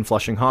 remained in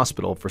Flushing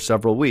Hospital for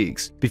several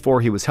weeks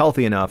before he was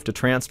healthy enough to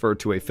transfer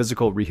to a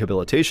physical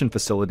rehabilitation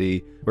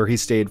facility where he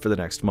stayed for the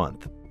next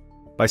month.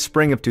 By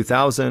spring of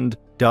 2000,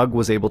 Doug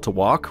was able to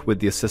walk with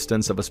the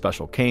assistance of a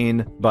special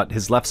cane, but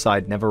his left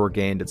side never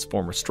regained its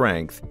former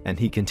strength, and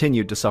he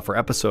continued to suffer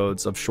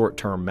episodes of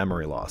short-term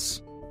memory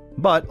loss.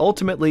 But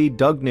ultimately,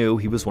 Doug knew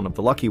he was one of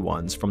the lucky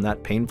ones from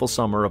that painful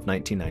summer of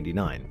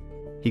 1999.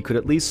 He could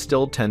at least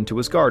still tend to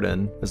his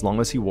garden as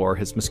long as he wore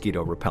his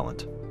mosquito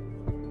repellent.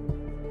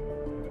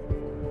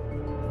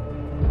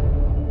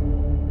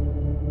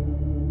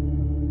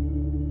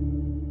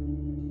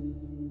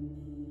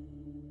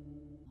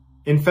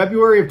 In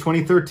February of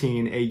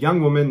 2013, a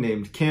young woman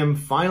named Kim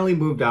finally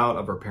moved out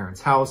of her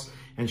parents' house,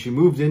 and she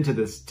moved into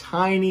this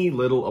tiny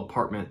little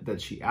apartment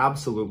that she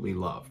absolutely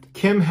loved.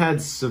 Kim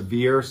had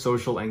severe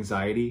social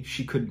anxiety.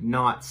 She could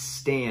not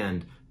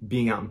stand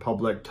being out in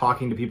public,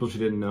 talking to people she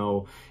didn't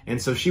know,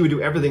 and so she would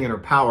do everything in her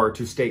power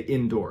to stay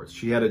indoors.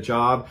 She had a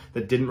job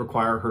that didn't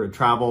require her to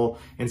travel,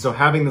 and so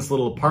having this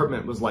little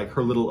apartment was like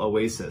her little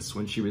oasis.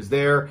 When she was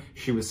there,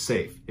 she was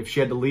safe. If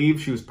she had to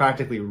leave, she was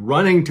practically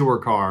running to her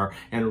car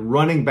and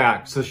running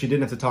back so she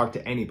didn't have to talk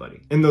to anybody.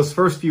 In those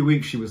first few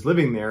weeks she was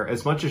living there,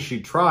 as much as she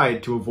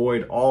tried to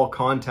avoid all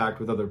contact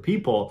with other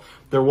people,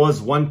 there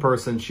was one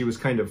person she was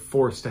kind of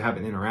forced to have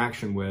an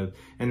interaction with,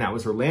 and that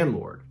was her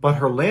landlord. But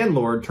her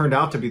landlord turned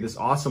out to be this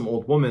awesome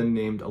old woman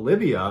named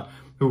Olivia,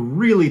 who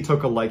really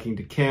took a liking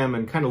to Kim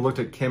and kind of looked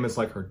at Kim as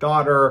like her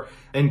daughter.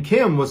 And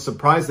Kim was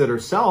surprised at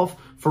herself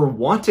for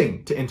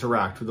wanting to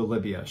interact with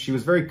Olivia. She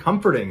was very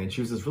comforting and she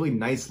was this really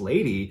nice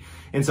lady.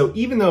 And so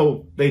even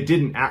though they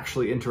didn't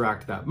actually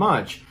interact that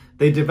much,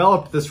 they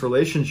developed this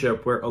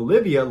relationship where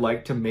Olivia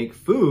liked to make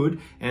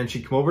food, and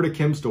she'd come over to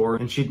Kim's door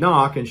and she'd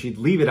knock and she'd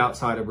leave it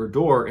outside of her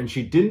door, and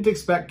she didn't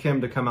expect Kim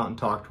to come out and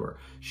talk to her.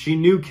 She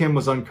knew Kim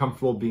was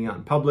uncomfortable being out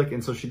in public,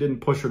 and so she didn't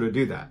push her to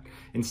do that.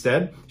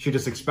 Instead, she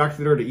just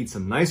expected her to eat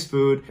some nice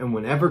food, and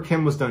whenever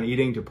Kim was done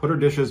eating, to put her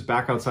dishes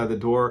back outside the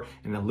door,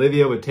 and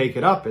Olivia would take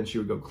it up and she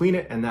would go clean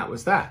it, and that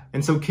was that.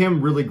 And so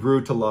Kim really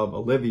grew to love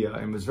Olivia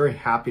and was very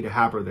happy to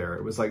have her there.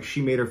 It was like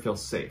she made her feel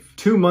safe.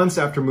 2 months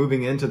after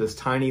moving into this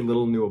tiny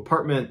little new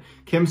apartment,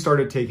 Kim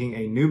started taking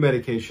a new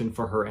medication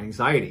for her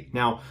anxiety.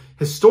 Now,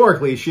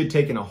 historically, she had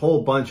taken a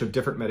whole bunch of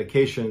different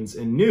medications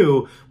and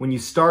knew when you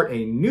start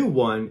a new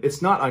one,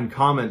 it's not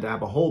uncommon to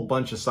have a whole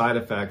bunch of side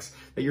effects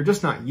that you're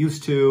just not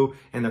used to,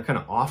 and they're kind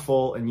of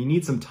awful, and you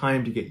need some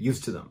time to get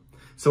used to them.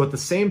 So at the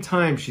same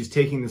time she's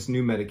taking this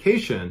new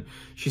medication,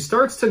 she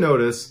starts to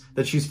notice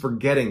that she's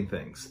forgetting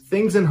things.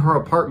 Things in her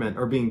apartment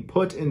are being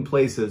put in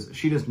places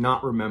she does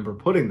not remember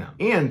putting them.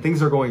 And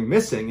things are going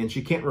missing and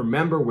she can't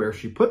remember where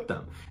she put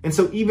them. And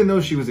so even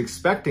though she was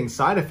expecting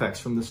side effects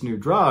from this new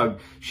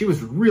drug, she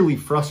was really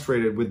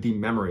frustrated with the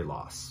memory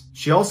loss.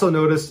 She also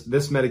noticed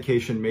this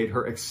medication made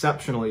her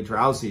exceptionally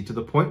drowsy, to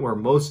the point where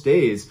most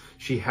days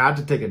she had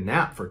to take a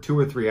nap for 2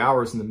 or 3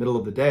 hours in the middle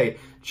of the day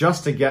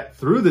just to get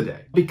through the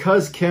day.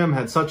 Because Kim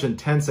had such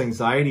intense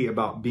anxiety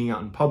about being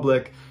out in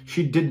public,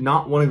 she did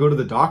not want to go to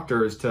the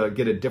doctors to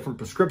get a different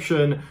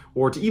prescription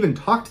or to even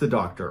talk to the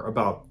doctor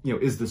about,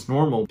 is this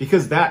normal?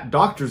 Because that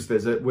doctor's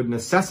visit would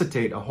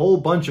necessitate a whole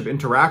bunch of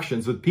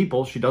interactions with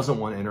people she doesn't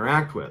want to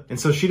interact with. And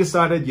so she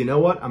decided, you know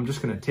what? I'm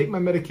just going to take my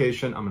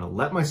medication. I'm going to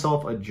let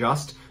myself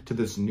adjust to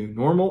this new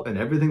normal and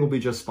everything will be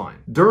just fine.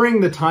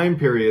 During the time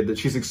period that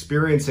she's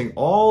experiencing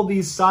all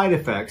these side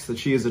effects that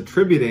she is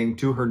attributing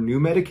to her new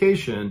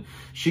medication,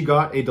 she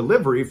got a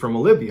delivery from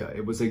Olivia.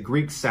 It was a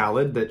Greek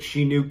salad that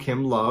she knew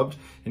Kim loved,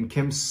 and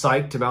Kim's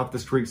psyched about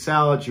this Greek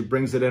salad. She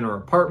brings it in her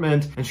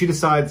apartment and she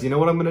decides, you know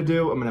what I'm going to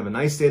do? I'm going to have a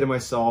nice day to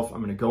myself.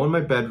 I'm going to go in my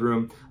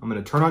bedroom. I'm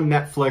going to turn on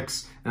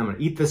Netflix and I'm going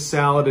to eat this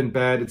salad in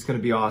bed. It's going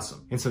to be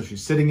awesome. And so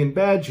she's sitting in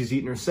bed, she's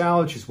eating her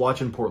salad, she's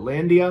watching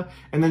Portlandia,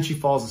 and then she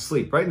falls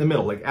asleep right in the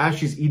middle. Like as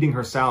she's eating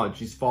her salad,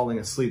 she's falling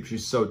asleep.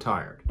 She's so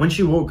tired. When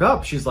she woke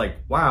up, she's like,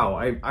 wow,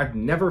 I've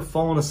never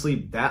fallen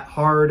asleep that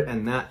hard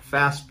and that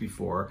fast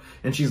before.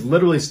 And she's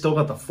literally still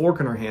got the fork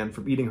in her hand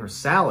from eating her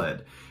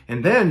salad.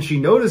 And then she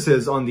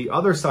notices on the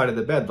other side of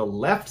the bed, the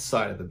left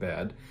side of the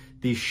bed,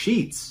 the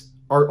sheets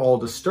are all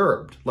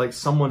disturbed, like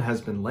someone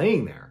has been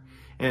laying there.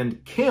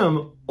 And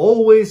Kim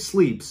always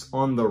sleeps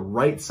on the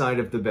right side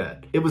of the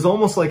bed. It was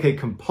almost like a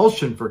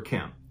compulsion for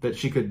Kim that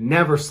she could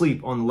never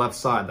sleep on the left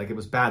side, like it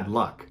was bad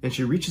luck. And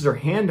she reaches her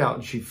hand out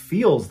and she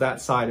feels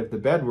that side of the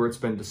bed where it's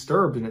been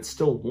disturbed and it's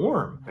still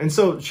warm. And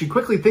so she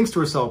quickly thinks to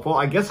herself, well,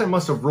 I guess I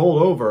must have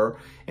rolled over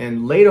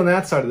and laid on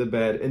that side of the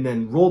bed and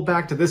then rolled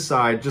back to this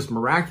side, just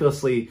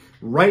miraculously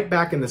right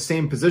back in the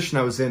same position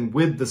I was in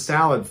with the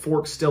salad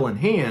fork still in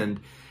hand.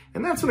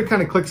 And that's when it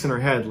kind of clicks in her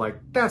head, like,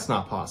 that's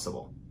not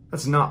possible.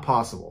 That's not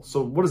possible.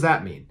 So what does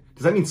that mean?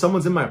 Does that mean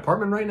someone's in my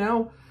apartment right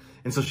now?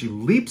 And so she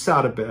leaps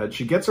out of bed,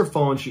 she gets her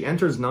phone, she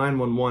enters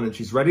 911 and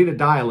she's ready to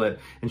dial it,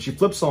 and she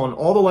flips on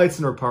all the lights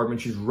in her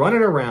apartment, she's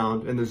running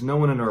around and there's no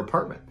one in her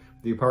apartment.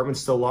 The apartment's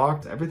still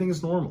locked, everything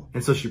is normal.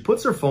 And so she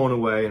puts her phone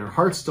away and her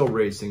heart's still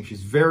racing.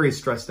 She's very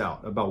stressed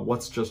out about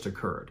what's just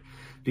occurred.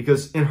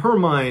 Because in her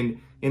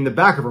mind, in the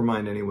back of her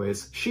mind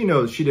anyways, she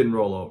knows she didn't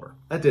roll over.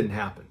 That didn't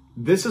happen.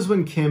 This is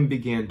when Kim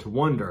began to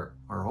wonder,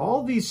 are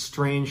all these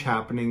strange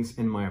happenings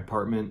in my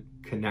apartment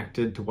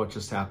connected to what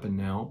just happened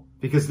now?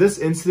 Because this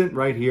incident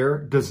right here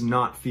does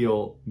not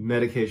feel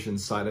medication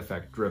side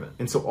effect driven.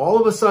 And so all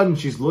of a sudden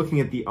she's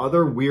looking at the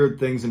other weird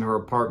things in her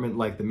apartment,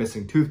 like the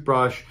missing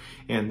toothbrush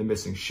and the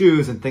missing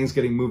shoes and things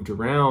getting moved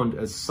around,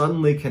 as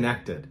suddenly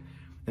connected.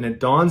 And it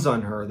dawns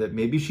on her that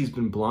maybe she's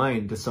been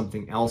blind to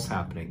something else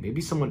happening.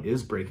 Maybe someone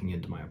is breaking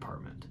into my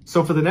apartment.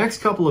 So for the next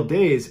couple of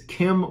days,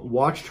 Kim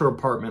watched her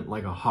apartment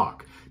like a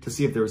hawk to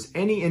see if there was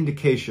any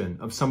indication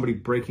of somebody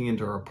breaking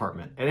into her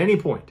apartment at any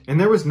point. And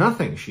there was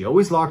nothing. She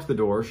always locked the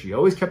door. She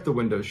always kept the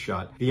windows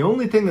shut. The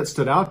only thing that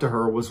stood out to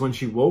her was when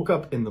she woke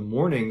up in the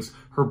mornings,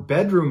 her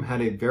bedroom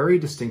had a very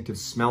distinctive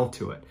smell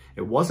to it.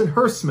 It wasn't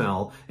her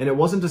smell, and it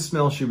wasn't a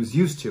smell she was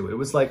used to. It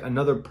was like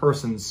another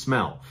person's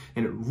smell,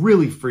 and it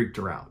really freaked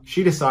her out.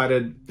 She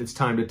decided, it's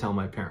time to tell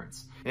my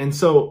parents. And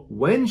so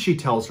when she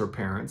tells her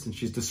parents and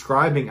she's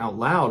describing out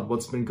loud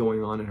what's been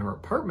going on in her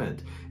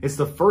apartment, it's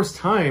the first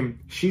time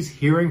she's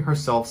hearing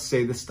herself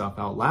say this stuff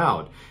out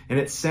loud. And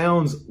it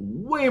sounds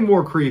way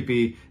more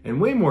creepy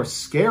and way more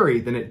scary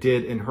than it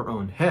did in her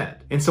own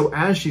head. And so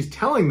as she's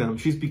telling them,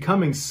 she's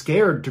becoming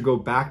scared to go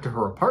back to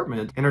her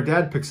apartment. And her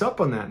dad picks up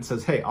on that and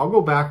says, hey, I'll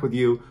go back with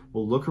you.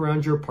 We'll look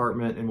around your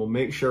apartment and we'll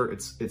make sure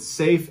it's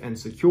safe and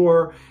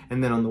secure.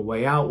 And then on the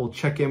way out, we'll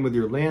check in with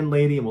your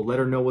landlady and we'll let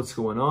her know what's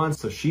going on.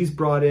 So she's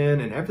brought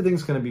in and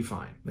everything's going to be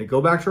fine. They go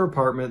back to her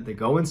apartment, they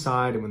go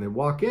inside, and when they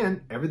walk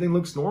in, everything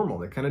looks normal.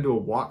 They kind of do a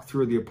walk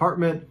through the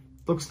apartment,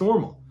 looks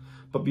normal.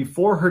 But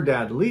before her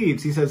dad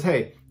leaves, he says,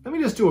 hey, let me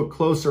just do a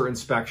closer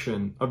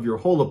inspection of your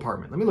whole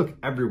apartment. Let me look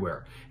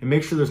everywhere and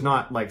make sure there's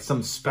not like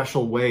some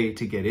special way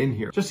to get in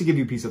here, just to give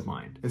you peace of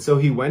mind. And so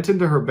he went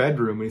into her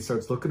bedroom and he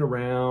starts looking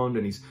around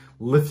and he's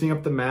lifting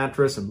up the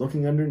mattress and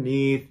looking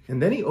underneath.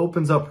 And then he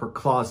opens up her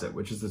closet,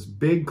 which is this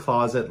big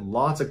closet,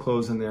 lots of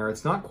clothes in there.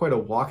 It's not quite a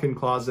walk-in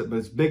closet, but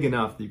it's big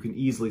enough that you can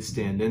easily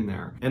stand in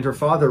there. And her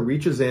father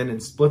reaches in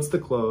and splits the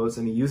clothes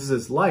and he uses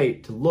his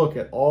light to look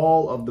at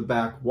all of the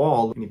back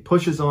wall. And he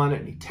pushes on it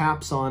and he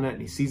taps on it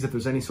and he sees if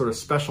there's any sort of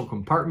special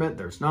compartment.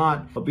 There's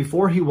not. But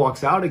before he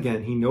walks out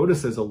again, he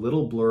notices a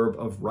little blurb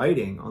of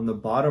writing on the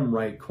bottom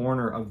right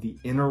corner of the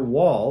inner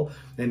wall,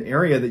 an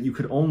area that you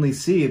could only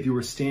see if you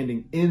were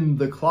standing in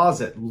the closet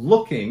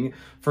looking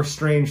for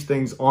strange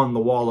things on the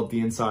wall of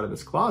the inside of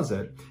this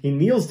closet. He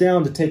kneels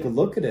down to take a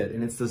look at it,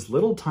 and it's this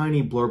little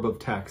tiny blurb of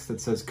text that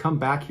says, come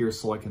back here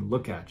so I can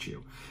look at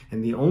you.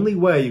 And the only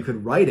way you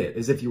could write it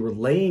is if you were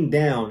laying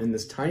down in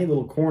this tiny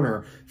little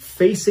corner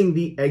facing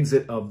the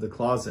exit of the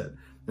closet.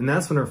 And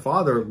that's when her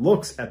father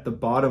looks at the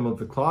bottom of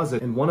the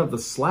closet and one of the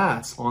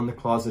slats on the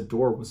closet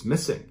door was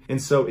missing.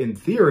 And so in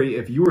theory,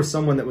 if you were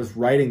someone that was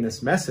writing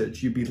this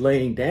message, you'd be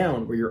laying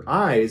down where your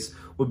eyes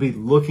would be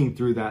looking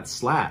through that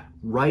slat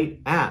right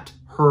at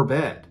her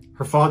bed.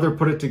 Her father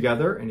put it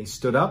together and he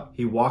stood up.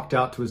 He walked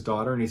out to his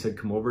daughter and he said,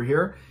 come over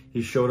here.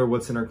 He showed her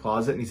what's in her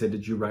closet and he said,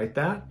 did you write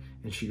that?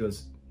 And she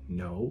goes,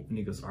 no. And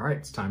he goes, all right,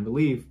 it's time to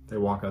leave. They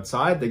walk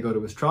outside, they go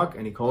to his truck,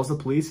 and he calls the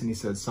police and he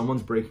says,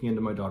 someone's breaking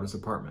into my daughter's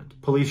apartment.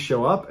 Police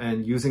show up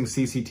and using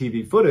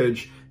CCTV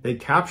footage, they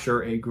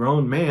capture a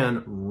grown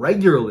man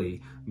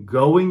regularly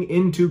going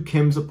into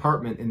Kim's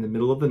apartment in the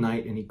middle of the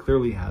night, and he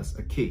clearly has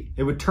a key.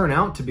 It would turn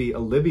out to be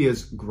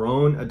Olivia's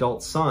grown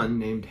adult son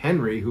named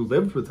Henry, who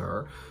lived with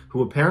her,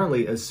 who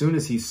apparently, as soon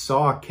as he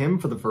saw Kim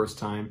for the first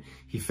time,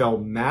 he fell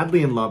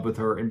madly in love with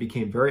her and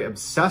became very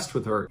obsessed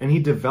with her. And he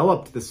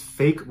developed this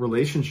fake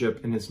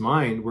relationship in his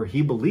mind where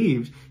he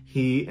believed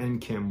he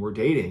and Kim were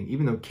dating,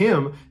 even though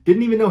Kim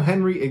didn't even know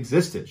Henry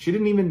existed. She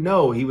didn't even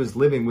know he was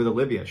living with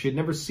Olivia. She had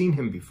never seen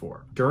him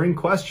before. During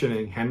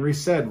questioning, Henry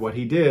said what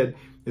he did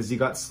is he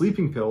got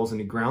sleeping pills and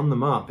he ground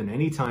them up, and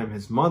anytime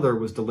his mother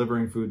was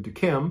delivering food to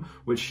Kim,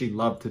 which she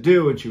loved to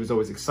do, and she was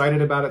always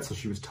excited about it, so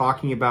she was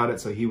talking about it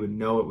so he would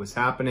know it was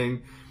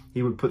happening,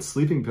 he would put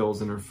sleeping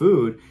pills in her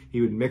food,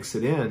 he would mix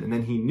it in, and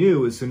then he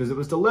knew as soon as it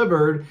was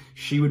delivered,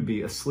 she would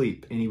be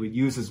asleep, and he would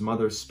use his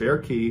mother's spare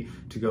key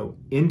to go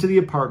into the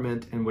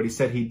apartment, and what he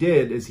said he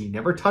did is he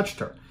never touched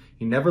her.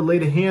 He never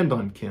laid a hand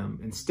on Kim.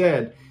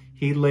 Instead,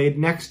 he laid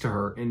next to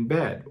her in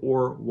bed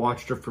or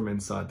watched her from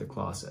inside the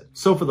closet.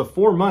 So for the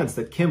 4 months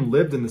that Kim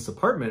lived in this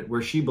apartment,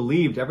 where she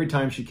believed every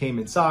time she came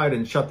inside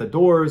and shut the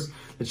doors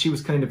that she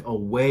was kind of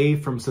away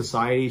from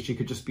society, she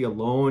could just be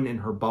alone in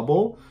her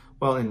bubble,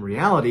 well, in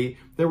reality,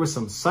 there was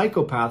some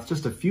psychopath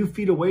just a few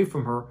feet away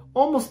from her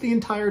almost the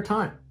entire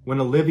time.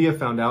 When Olivia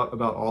found out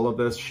about all of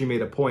this, she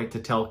made a point to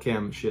tell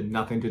Kim she had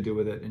nothing to do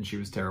with it and she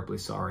was terribly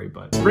sorry.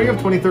 But spring of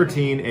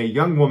 2013, a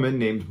young woman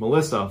named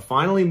Melissa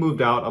finally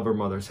moved out of her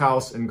mother's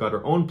house and got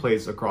her own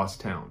place across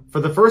town. For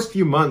the first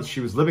few months she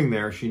was living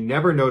there, she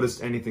never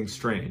noticed anything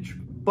strange.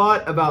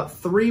 But about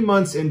 3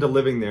 months into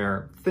living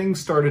there, things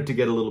started to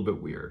get a little bit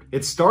weird.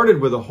 It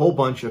started with a whole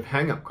bunch of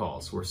hang-up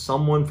calls where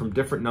someone from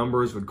different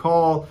numbers would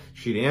call,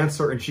 she'd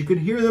answer, and she could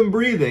hear them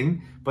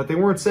breathing, but they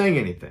weren't saying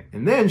anything.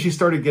 And then she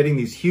started getting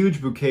these huge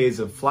bouquets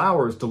of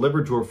flowers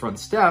delivered to her front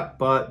step,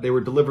 but they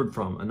were delivered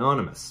from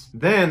anonymous.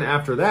 Then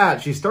after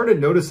that, she started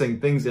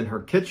noticing things in her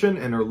kitchen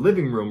and her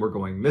living room were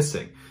going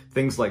missing.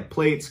 Things like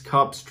plates,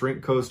 cups,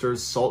 drink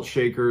coasters, salt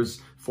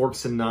shakers,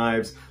 forks and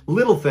knives,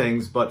 little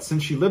things, but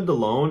since she lived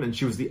alone and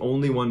she was the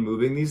only one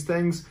moving these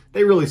things,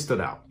 they really stood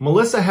out.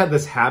 Melissa had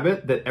this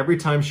habit that every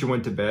time she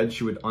went to bed,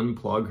 she would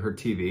unplug her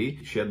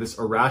TV. She had this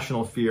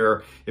irrational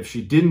fear if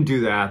she didn't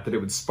do that, that it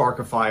would spark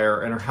a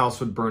fire and her house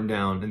would burn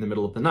down in the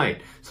middle of the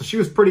night. So she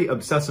was pretty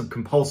obsessive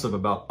compulsive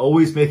about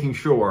always making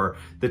sure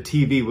the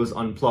TV was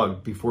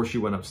unplugged before she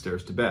went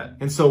upstairs to bed.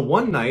 And so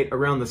one night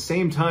around the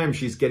same time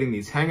she's getting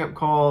these hang-up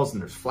calls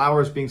and there's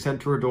flowers being sent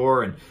to her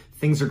door and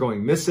things are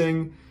going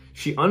missing,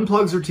 she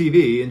unplugs her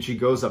TV and she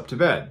goes up to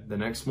bed. The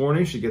next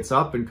morning, she gets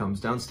up and comes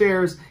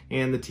downstairs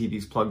and the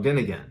TV's plugged in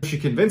again. She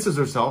convinces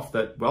herself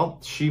that, well,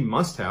 she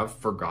must have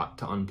forgot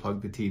to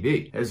unplug the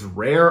TV. As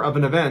rare of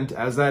an event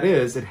as that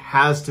is, it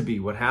has to be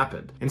what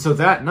happened. And so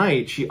that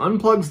night, she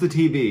unplugs the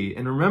TV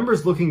and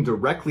remembers looking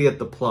directly at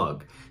the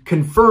plug,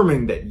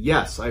 confirming that,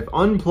 yes, I've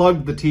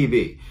unplugged the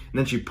TV. And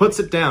then she puts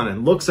it down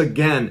and looks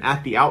again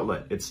at the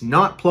outlet. It's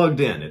not plugged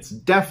in. It's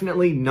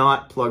definitely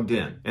not plugged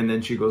in. And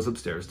then she goes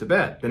upstairs to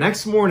bed. The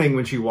next morning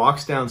when she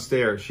walks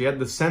downstairs, she had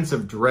the sense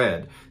of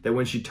dread that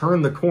when she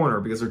turned the corner,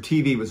 because her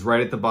TV was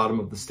right at the bottom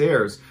of the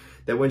stairs,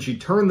 that when she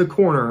turned the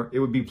corner, it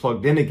would be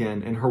plugged in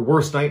again and her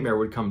worst nightmare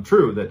would come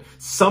true, that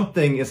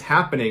something is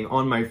happening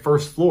on my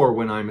first floor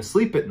when I'm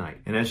asleep at night.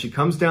 And as she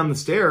comes down the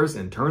stairs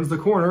and turns the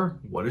corner,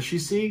 what does she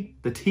see?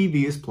 The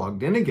TV is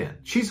plugged in again.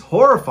 She's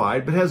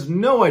horrified, but has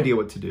no idea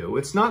what to do.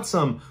 It's not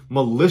some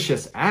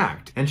malicious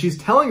act. And she's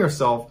telling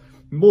herself,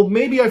 well,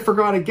 maybe I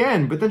forgot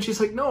again, but then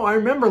she's like, no, I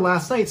remember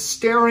last night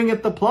staring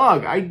at the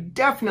plug. I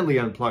definitely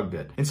unplugged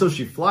it. And so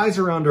she flies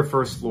around her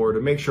first floor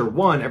to make sure,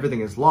 one, everything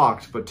is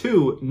locked, but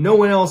two, no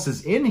one else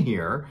is in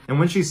here. And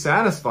when she's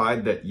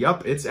satisfied that,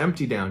 yup, it's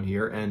empty down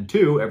here, and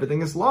two,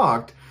 everything is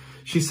locked,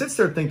 she sits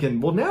there thinking,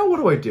 well, now what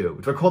do I do?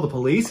 Do I call the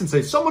police and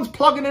say, someone's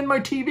plugging in my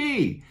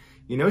TV?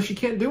 You know, she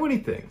can't do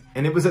anything.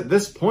 And it was at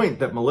this point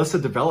that Melissa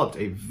developed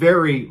a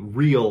very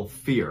real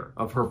fear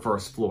of her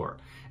first floor.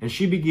 And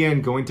she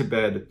began going to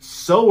bed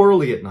so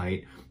early at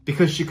night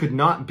because she could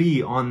not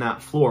be on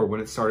that floor when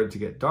it started to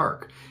get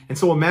dark. And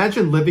so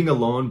imagine living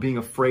alone, being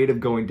afraid of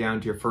going down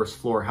to your first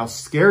floor, how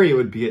scary it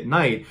would be at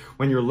night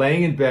when you're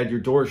laying in bed, your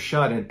door's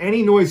shut, and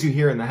any noise you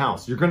hear in the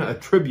house, you're going to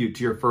attribute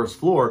to your first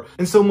floor.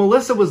 And so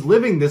Melissa was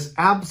living this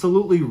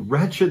absolutely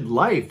wretched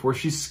life where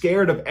she's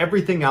scared of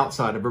everything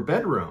outside of her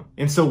bedroom.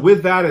 And so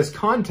with that as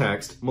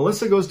context,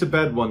 Melissa goes to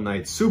bed one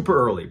night super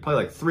early,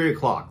 probably like 3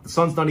 o'clock. The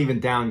sun's not even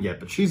down yet,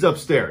 but she's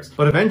upstairs.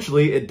 But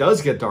eventually it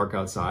does get dark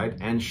outside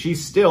and she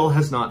still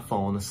has not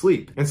fallen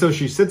asleep. And so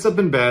she sits up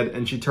in bed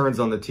and she turns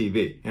on the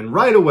TV. And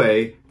right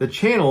away, the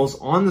channels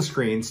on the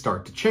screen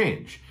start to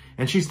change.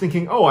 And she's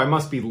thinking, oh, I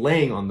must be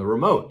laying on the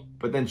remote.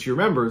 But then she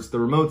remembers the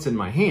remote's in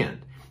my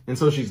hand. And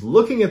so she's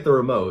looking at the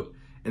remote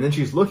and then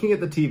she's looking at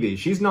the TV.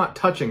 She's not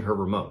touching her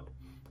remote.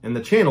 And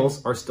the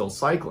channels are still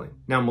cycling.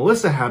 Now,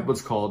 Melissa had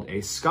what's called a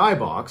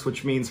skybox,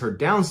 which means her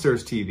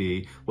downstairs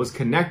TV was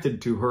connected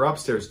to her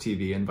upstairs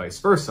TV and vice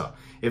versa.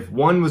 If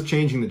one was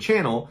changing the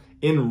channel,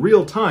 in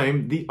real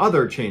time, the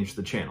other changed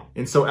the channel.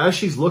 And so as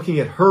she's looking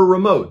at her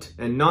remote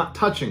and not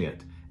touching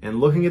it, and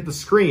looking at the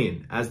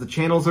screen as the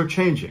channels are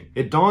changing,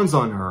 it dawns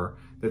on her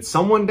that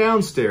someone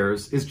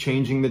downstairs is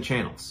changing the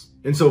channels.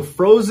 And so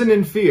frozen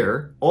in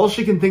fear, all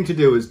she can think to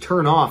do is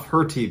turn off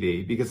her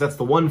TV because that's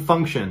the one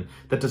function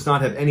that does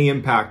not have any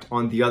impact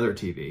on the other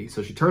TV.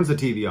 So she turns the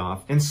TV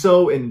off. And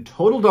so in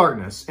total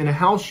darkness, in a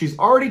house she's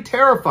already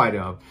terrified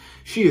of,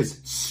 she is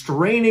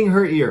straining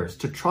her ears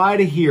to try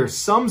to hear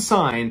some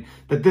sign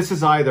that this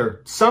is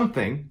either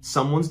something,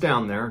 someone's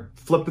down there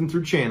flipping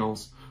through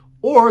channels,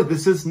 or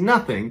this is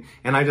nothing,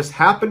 and I just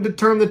happened to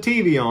turn the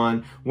TV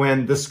on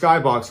when the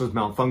skybox was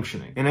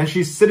malfunctioning. And as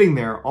she's sitting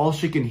there, all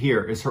she can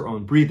hear is her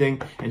own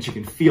breathing, and she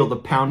can feel the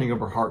pounding of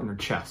her heart in her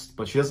chest.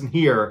 But she doesn't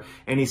hear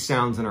any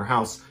sounds in her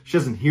house. She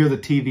doesn't hear the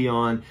TV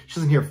on. She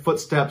doesn't hear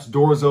footsteps,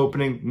 doors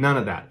opening, none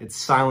of that. It's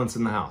silence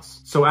in the house.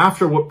 So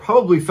after what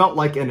probably felt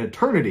like an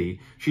eternity,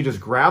 she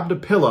just grabbed a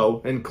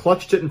pillow and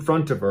clutched it in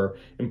front of her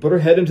and put her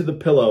head into the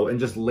pillow and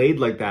just laid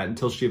like that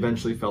until she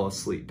eventually fell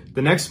asleep.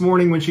 The next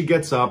morning when she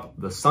gets up,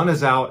 the sun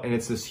is out and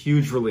it's this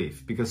huge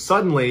relief because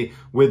suddenly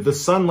with the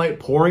sunlight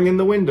pouring in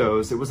the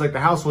windows, it was like the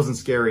house wasn't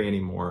scary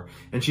anymore.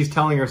 And she's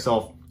telling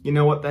herself, you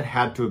know what, that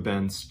had to have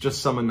been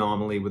just some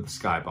anomaly with the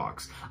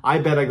skybox. I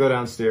bet I go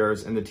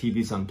downstairs and the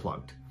TV's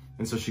unplugged.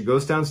 And so she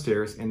goes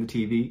downstairs and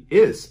the TV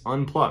is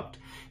unplugged.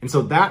 And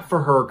so that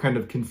for her kind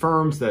of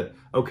confirms that,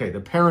 okay,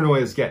 the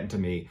paranoia is getting to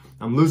me.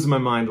 I'm losing my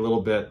mind a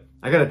little bit.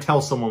 I gotta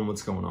tell someone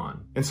what's going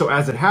on. And so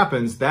as it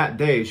happens, that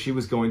day she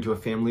was going to a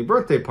family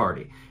birthday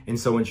party. And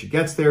so when she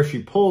gets there,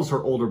 she pulls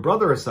her older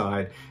brother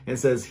aside and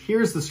says,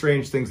 here's the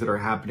strange things that are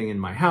happening in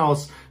my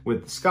house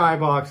with the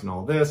skybox and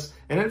all this.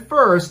 And at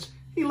first,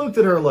 he looked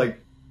at her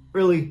like,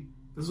 really?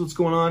 This is what's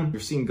going on? You're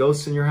seeing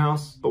ghosts in your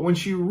house? But when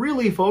she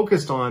really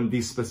focused on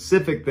the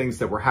specific things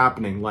that were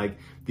happening, like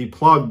the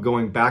plug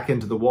going back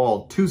into the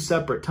wall 2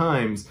 separate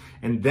times,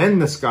 and then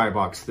the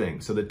skybox thing.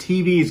 So the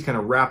TV is kind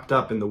of wrapped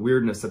up in the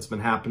weirdness that's been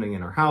happening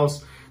in her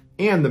house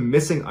and the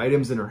missing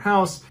items in her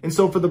house. And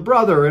so for the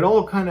brother, it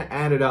all kind of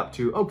added up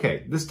to,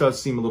 okay, this does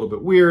seem a little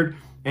bit weird.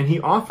 And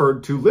he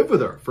offered to live with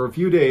her for a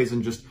few days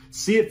and just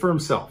see it for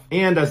himself.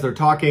 And as they're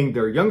talking,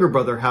 their younger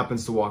brother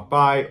happens to walk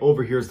by,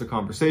 overhears the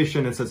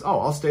conversation, and says, oh,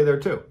 I'll stay there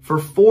too. For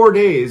 4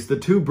 days, the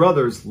 2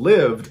 brothers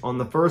lived on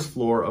the first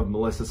floor of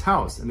Melissa's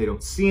house, and they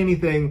don't see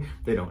anything,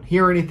 they don't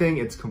hear anything,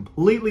 it's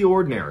completely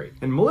ordinary.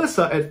 And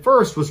Melissa at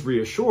first was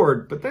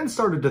reassured, but then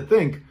started to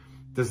think,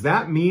 does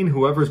that mean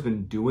whoever's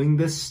been doing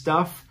this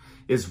stuff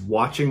is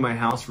watching my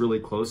house really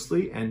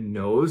closely and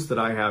knows that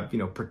I have,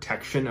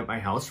 protection at my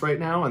house right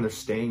now and they're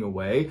staying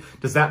away?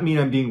 Does that mean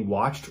I'm being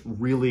watched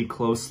really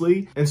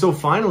closely? And so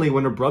finally,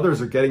 when her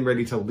brothers are getting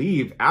ready to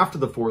leave after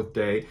the 4th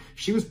day,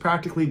 she was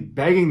practically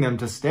begging them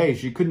to stay.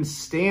 She couldn't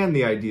stand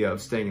the idea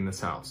of staying in this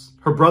house.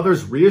 Her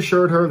brothers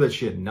reassured her that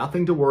she had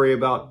nothing to worry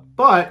about,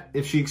 but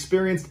if she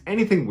experienced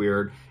anything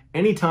weird,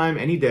 anytime,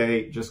 any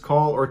day, just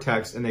call or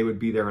text and they would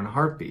be there in a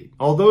heartbeat.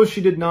 Although she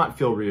did not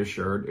feel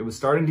reassured, it was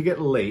starting to get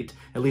late,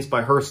 at least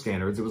by her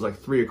standards. It was like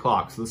 3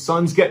 o'clock, so the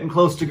sun's getting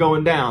close to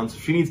going down, so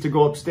she needs to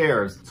go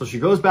upstairs. So she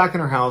goes back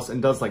in her house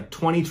and does like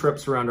 20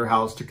 trips around her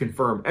house to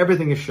confirm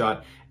everything is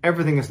shut,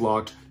 everything is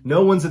locked,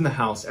 no one's in the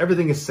house,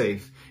 everything is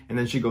safe, and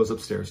then she goes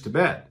upstairs to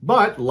bed.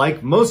 But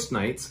like most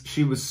nights,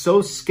 she was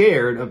so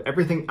scared of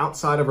everything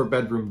outside of her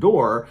bedroom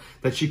door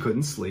that she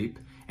couldn't sleep.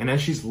 And as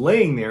she's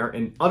laying there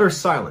in utter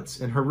silence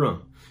in her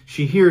room,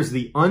 she hears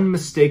the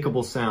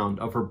unmistakable sound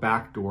of her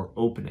back door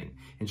opening.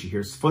 And she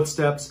hears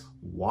footsteps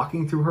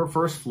walking through her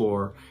first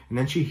floor. And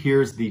then she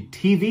hears the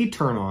TV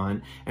turn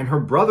on. And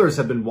her brothers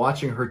have been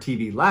watching her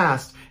TV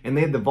last, and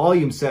they had the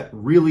volume set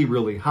really,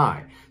 really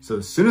high. So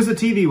as soon as the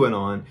TV went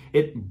on,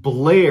 it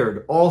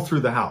blared all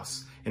through the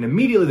house. And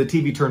immediately the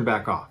TV turned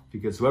back off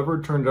because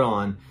whoever turned it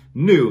on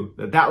knew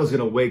that that was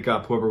going to wake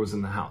up whoever was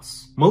in the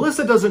house.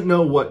 Melissa doesn't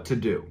know what to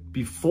do.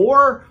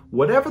 Before,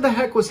 whatever the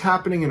heck was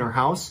happening in her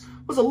house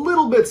was a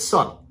little bit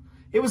subtle.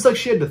 It was like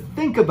she had to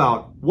think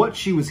about what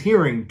she was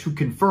hearing to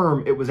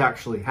confirm it was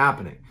actually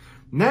happening.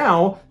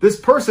 Now, this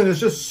person is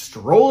just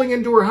strolling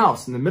into her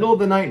house in the middle of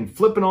the night and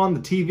flipping on the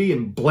TV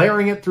and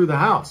blaring it through the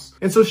house.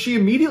 And so she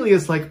immediately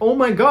is like, oh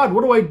my God,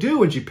 what do I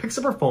do? And she picks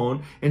up her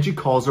phone and she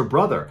calls her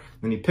brother.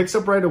 Then he picks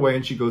up right away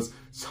and she goes,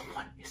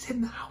 someone is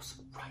in the house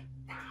right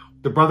now.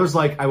 The brother's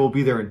like, I will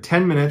be there in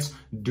 10 minutes.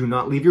 Do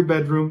not leave your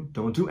bedroom.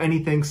 Don't do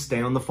anything.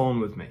 Stay on the phone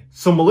with me.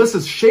 So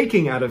Melissa's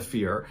shaking out of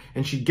fear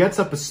and she gets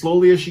up as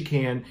slowly as she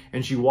can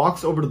and she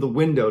walks over to the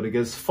window to get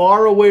as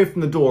far away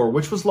from the door,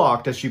 which was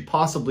locked, as she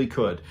possibly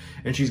could.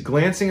 And she's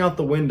glancing out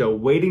the window,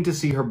 waiting to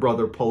see her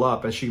brother pull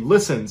up as she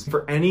listens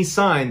for any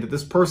sign that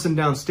this person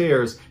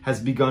downstairs has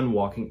begun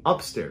walking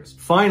upstairs.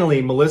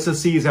 Finally, Melissa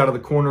sees out of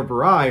the corner of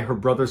her eye, her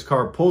brother's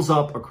car pulls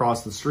up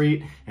across the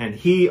street and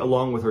he,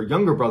 along with her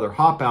younger brother,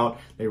 hop out.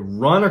 They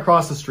run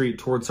across the street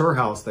towards her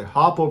house. They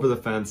hop over the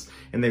fence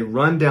and they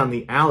run down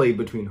the alley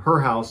between her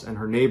house and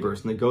her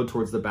neighbors and they go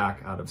towards the back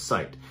out of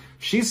sight.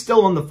 She's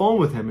still on the phone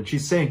with him and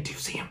she's saying, do you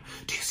see him?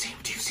 Do you see him?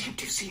 Do you see him?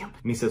 Do you see him?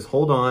 And he says,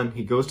 hold on.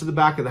 He goes to the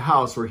back of the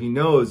house where he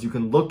knows you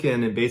can look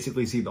in and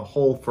basically see the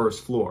whole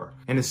first floor.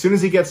 And as soon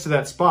as he gets to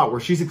that spot where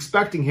she's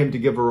expecting him to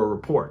give her a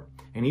report,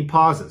 and he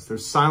pauses,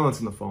 there's silence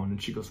on the phone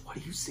and she goes, what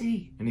do you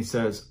see? And he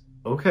says,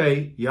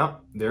 okay,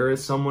 yep, there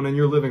is someone in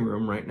your living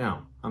room right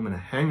now. I'm going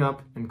to hang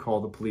up and call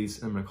the police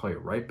and I'm going to call you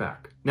right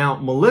back. Now,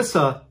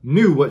 Melissa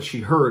knew what she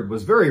heard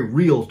was very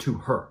real to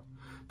her,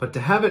 but to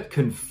have it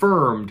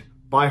confirmed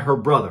by her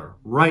brother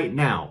right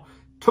now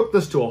took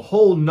this to a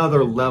whole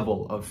nother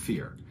level of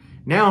fear.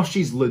 Now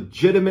she's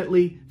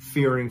legitimately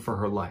fearing for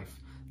her life.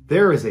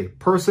 There is a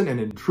person, an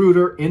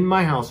intruder in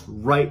my house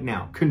right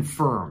now,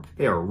 confirmed.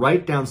 They are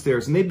right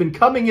downstairs and they've been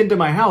coming into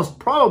my house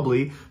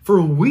probably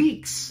for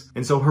weeks.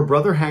 And so her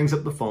brother hangs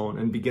up the phone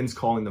and begins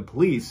calling the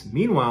police.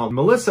 Meanwhile,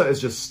 Melissa is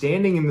just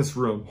standing in this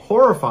room,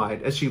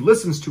 horrified as she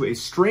listens to a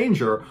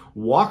stranger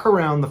walk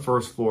around the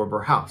first floor of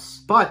her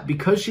house. But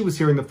because she was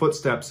hearing the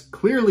footsteps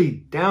clearly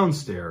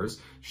downstairs,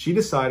 she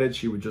decided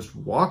she would just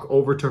walk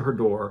over to her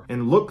door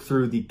and look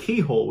through the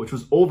keyhole, which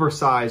was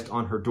oversized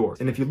on her door.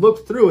 And if you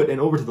looked through it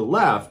and over to the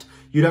left,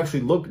 you'd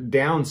actually look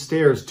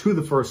downstairs to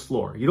the first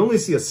floor. You'd only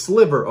see a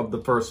sliver of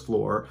the first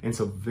floor. And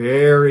so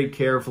very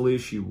carefully,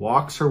 she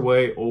walks her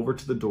way over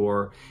to the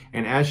door.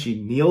 And as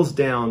she kneels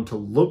down to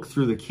look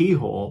through the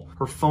keyhole,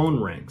 her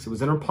phone rings. It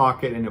was in her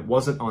pocket and it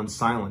wasn't on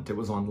silent. It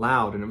was on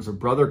loud, and it was her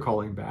brother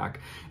calling back.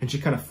 And she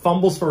kind of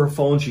fumbles for her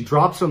phone. She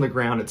drops it on the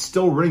ground. It's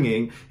still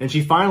ringing, and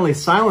she finally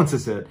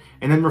silences it.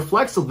 And then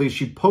reflexively,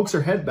 she pokes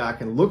her head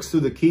back and looks through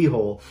the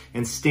keyhole,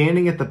 and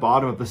standing at the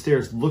bottom of the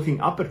stairs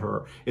looking up at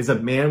her is a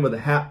man with a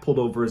hat pulled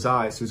over his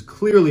eyes who's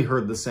clearly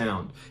heard the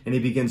sound, and he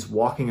begins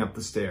walking up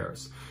the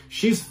stairs.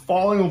 She's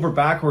falling over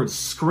backwards,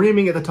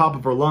 screaming at the top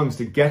of her lungs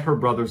to get her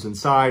brothers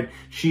inside.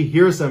 She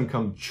hears them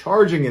come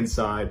charging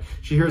inside.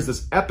 She hears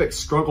this epic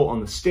struggle on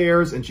the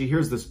stairs, and she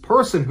hears this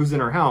person who's in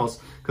her house,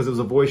 because it was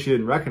a voice she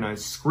didn't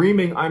recognize,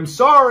 screaming, "I'm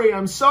sorry,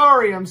 I'm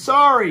sorry, I'm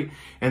sorry."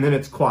 And then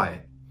it's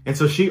quiet. And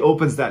so she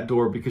opens that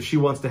door because she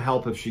wants to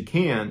help if she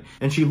can.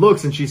 And she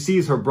looks and she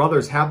sees her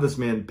brothers have this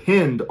man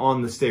pinned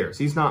on the stairs.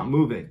 He's not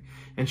moving.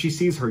 And she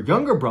sees her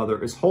younger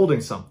brother is holding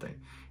something.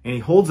 And he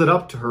holds it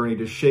up to her and he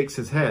just shakes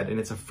his head, and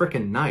it's a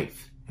frickin'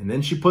 knife. And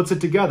then she puts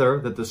it together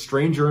that the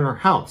stranger in her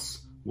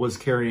house was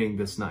carrying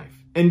this knife.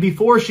 And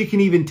before she can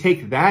even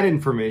take that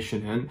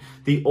information in,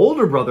 the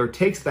older brother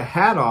takes the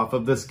hat off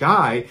of this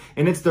guy,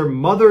 and it's their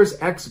mother's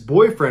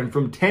ex-boyfriend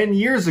from 10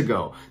 years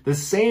ago. The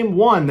same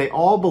one they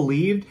all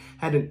believed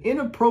had an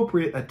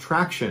inappropriate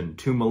attraction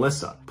to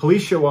Melissa.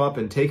 Police show up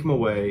and take him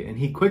away, and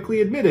he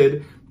quickly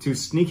admitted to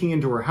sneaking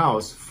into her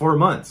house for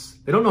months.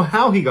 They don't know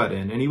how he got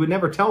in, and he would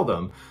never tell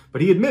them,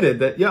 but he admitted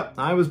that, yep,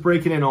 I was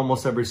breaking in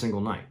almost every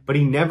single night. But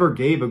he never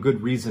gave a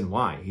good reason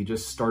why. He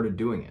just started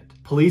doing it.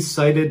 Police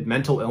cited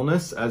mental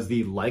illness as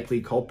the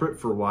likely culprit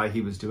for why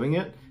he was doing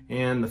it,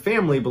 and the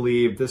family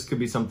believed this could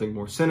be something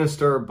more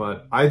sinister,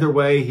 but either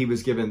way, he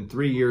was given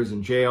 3 years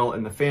in jail,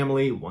 and the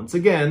family, once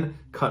again,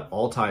 cut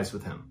all ties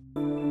with him.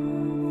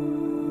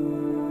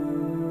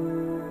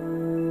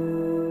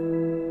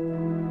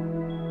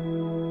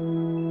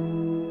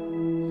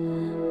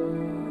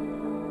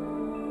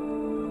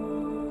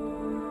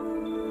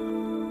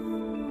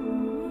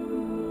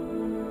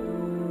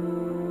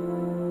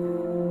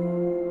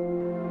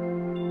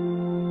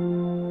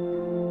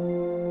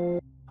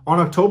 On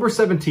October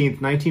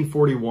 17th,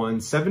 1941,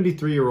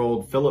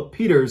 73-year-old Philip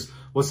Peters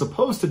was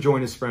supposed to join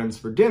his friends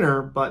for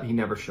dinner, but he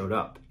never showed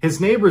up. His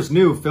neighbors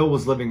knew Phil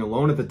was living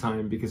alone at the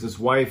time because his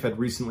wife had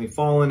recently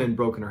fallen and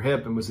broken her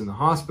hip and was in the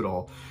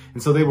hospital.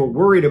 And so they were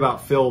worried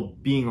about Phil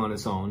being on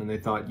his own, and they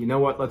thought, you know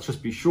what, let's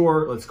just be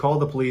sure, let's call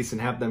the police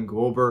and have them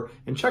go over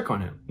and check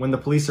on him. When the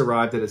police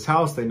arrived at his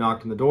house, they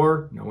knocked on the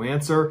door, no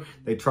answer.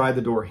 They tried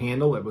the door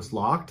handle, it was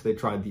locked. They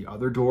tried the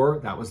other door,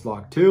 that was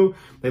locked too.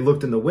 They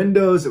looked in the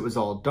windows, it was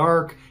all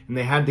dark, and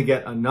they had to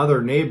get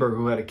another neighbor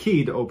who had a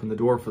key to open the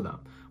door for them.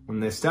 When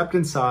they stepped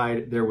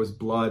inside, there was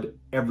blood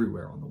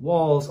everywhere, on the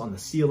walls, on the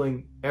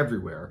ceiling,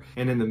 everywhere.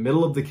 And in the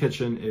middle of the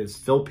kitchen is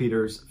Phil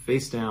Peters,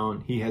 face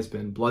down. He has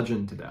been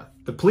bludgeoned to death.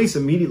 The police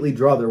immediately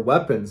draw their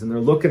weapons, and they're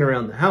looking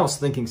around the house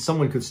thinking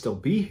someone could still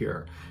be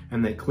here.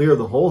 And they clear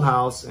the whole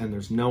house, and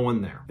there's no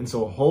one there. And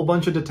so a whole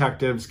bunch of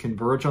detectives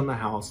converge on the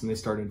house, and they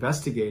start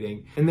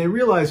investigating. And they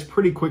realize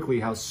pretty quickly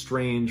how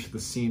strange the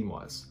scene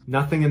was.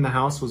 Nothing in the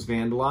house was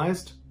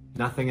vandalized.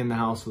 Nothing in the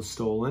house was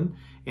stolen.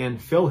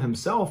 And Phil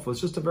himself was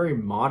just a very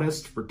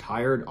modest,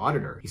 retired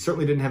auditor. He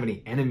certainly didn't have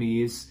any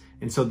enemies,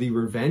 and so the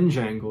revenge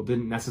angle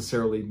didn't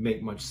necessarily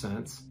make much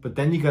sense. But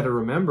then you got to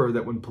remember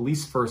that when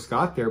police first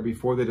got there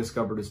before they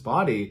discovered his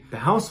body, the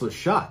house was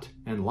shut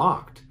and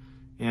locked,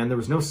 and there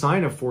was no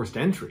sign of forced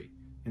entry.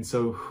 And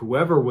so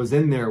whoever was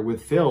in there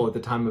with Phil at the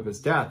time of his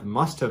death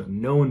must have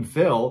known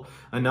Phil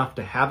enough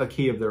to have a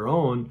key of their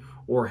own,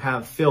 or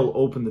have Phil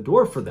open the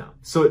door for them.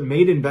 So it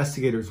made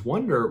investigators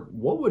wonder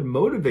what would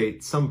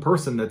motivate some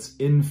person that's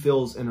in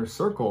Phil's inner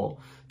circle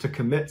to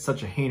commit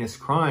such a heinous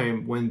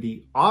crime when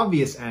the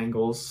obvious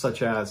angles,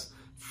 such as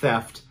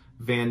theft,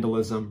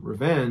 vandalism,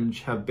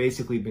 revenge, have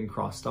basically been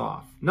crossed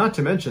off. Not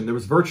to mention, there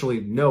was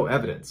virtually no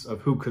evidence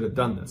of who could have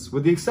done this,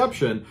 with the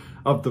exception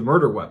of the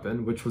murder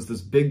weapon, which was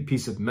this big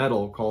piece of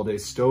metal called a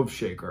stove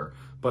shaker.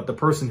 But the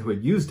person who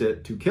had used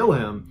it to kill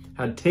him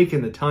had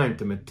taken the time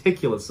to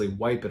meticulously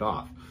wipe it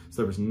off. So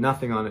there was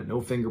nothing on it,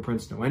 no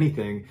fingerprints, no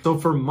anything. So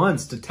for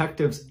months,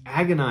 detectives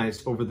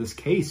agonized over this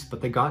case,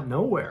 but they got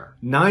nowhere.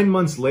 9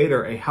 months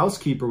later, a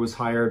housekeeper was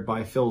hired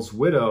by Phil's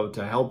widow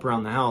to help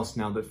around the house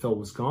now that Phil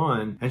was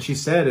gone. And she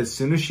said as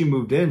soon as she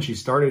moved in, she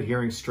started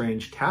hearing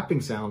strange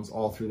tapping sounds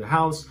all through the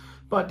house,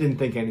 but didn't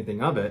think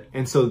anything of it.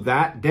 And so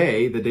that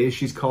day, the day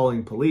she's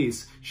calling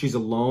police, she's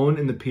alone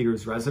in the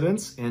Peters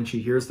residence, and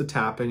she hears the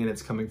tapping, and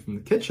it's coming from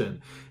the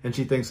kitchen. And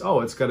she thinks,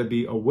 oh, it's got to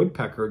be a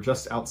woodpecker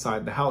just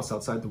outside the house,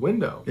 outside the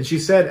window. And she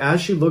said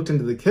as she looked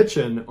into the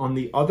kitchen, on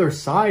the other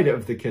side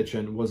of the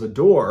kitchen was a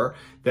door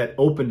that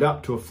opened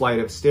up to a flight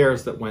of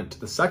stairs that went to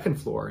the second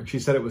floor. And she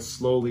said it was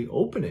slowly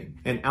opening.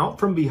 And out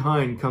from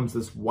behind comes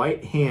this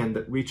white hand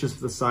that reaches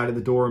to the side of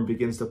the door and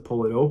begins to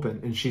pull it open.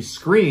 And she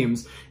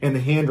screams, and the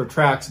hand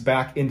retracts back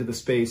back into the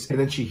space, and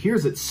then she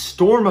hears it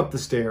storm up the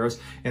stairs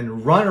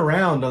and run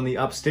around on the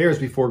upstairs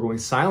before going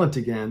silent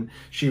again.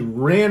 She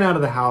ran out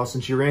of the house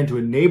and she ran to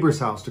a neighbor's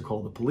house to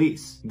call the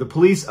police. The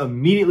police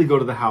immediately go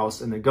to the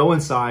house and they go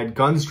inside,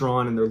 guns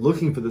drawn, and they're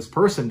looking for this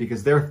person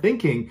because they're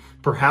thinking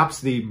perhaps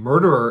the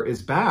murderer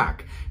is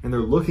back. And they're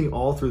looking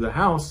all through the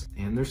house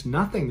and there's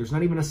nothing. There's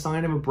not even a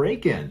sign of a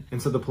break-in.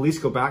 And so the police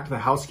go back to the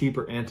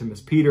housekeeper and to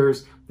Miss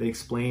Peters. They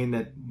explain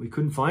that we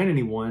couldn't find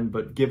anyone,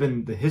 but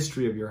given the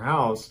history of your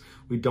house,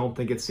 we don't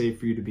think it's safe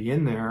for you to be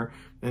in there.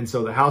 And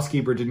so the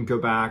housekeeper didn't go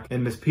back,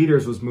 and Miss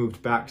Peters was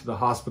moved back to the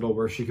hospital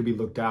where she could be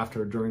looked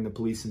after during the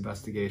police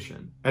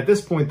investigation. At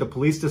this point, the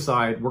police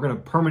decide we're going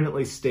to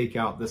permanently stake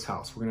out this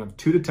house. We're going to have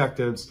 2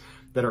 detectives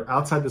that are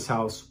outside this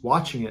house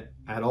watching it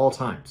at all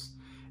times.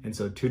 And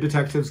so 2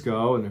 detectives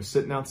go and they're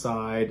sitting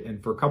outside,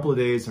 and for a couple of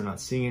days they're not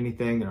seeing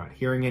anything, they're not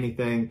hearing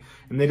anything,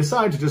 and they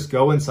decide to just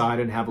go inside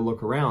and have a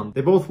look around.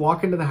 They both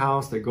walk into the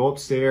house, they go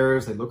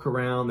upstairs, they look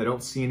around, they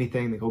don't see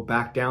anything, they go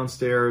back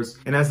downstairs,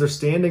 and as they're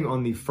standing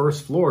on the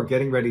first floor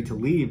getting ready to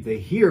leave, they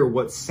hear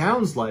what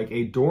sounds like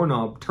a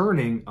doorknob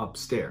turning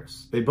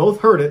upstairs. They both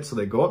heard it, so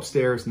they go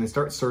upstairs and they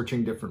start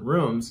searching different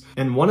rooms,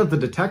 and one of the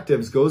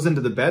detectives goes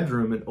into the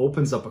bedroom and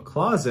opens up a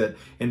closet,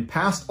 and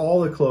past all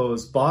the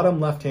clothes,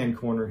 bottom left-hand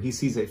corner, he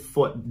sees a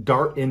foot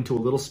dart into a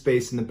little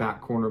space in the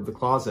back corner of the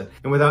closet.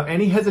 And without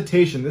any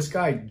hesitation, this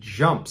guy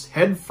jumps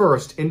head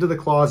first into the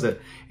closet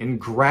and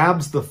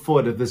grabs the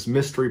foot of this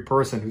mystery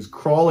person who's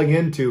crawling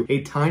into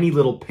a tiny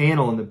little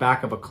panel in the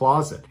back of a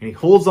closet. And he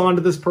holds on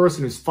to this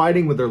person who's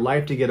fighting with their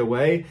life to get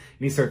away, and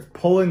he starts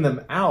pulling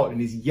them out,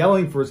 and he's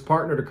yelling for his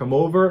partner to come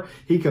over.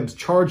 He comes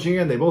charging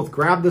in. They both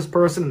grab this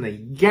person and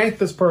they yank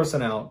this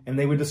person out. And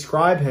they would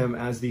describe him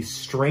as the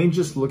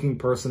strangest looking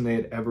person they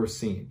had ever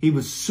seen. He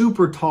was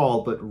super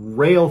tall, but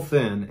rail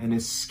thin, and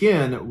his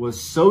skin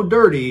was so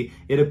dirty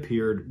it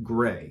appeared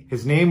gray.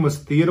 His name was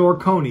Theodore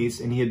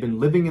Conies, and he had been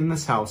living in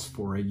this house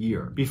for a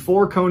year.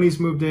 Before Conies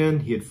moved in,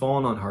 he had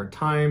fallen on hard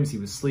times. He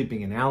was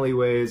sleeping in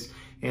alleyways,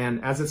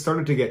 and as it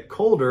started to get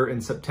colder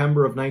in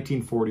September of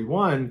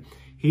 1941,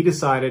 he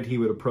decided he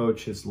would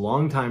approach his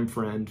longtime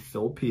friend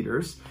Phil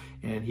Peters,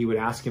 and he would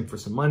ask him for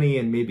some money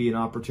and maybe an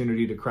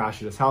opportunity to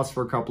crash at his house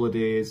for a couple of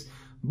days.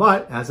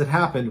 But as it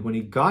happened, when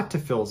he got to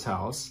Phil's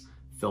house,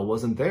 Phil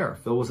wasn't there.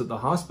 Phil was at the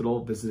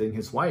hospital visiting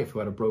his wife who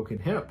had a broken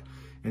hip.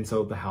 And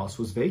so the house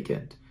was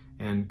vacant.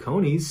 And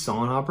Conies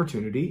saw an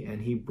opportunity and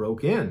he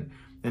broke in.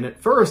 And at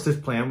first his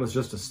plan was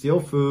just to steal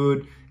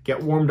food,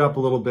 get warmed up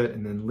a little bit,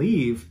 and then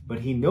leave.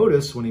 But he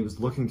noticed when he was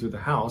looking through the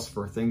house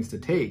for things to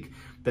take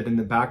that in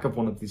the back of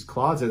one of these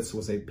closets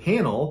was a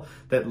panel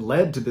that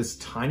led to this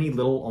tiny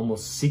little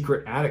almost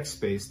secret attic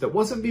space that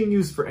wasn't being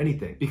used for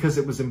anything because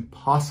it was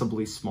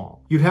impossibly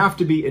small. You'd have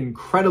to be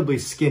incredibly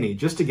skinny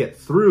just to get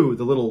through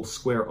the little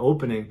square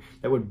opening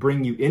that would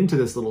bring you into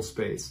this little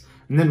space.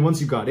 And then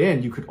once you got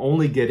in, you could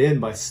only get in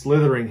by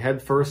slithering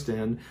head first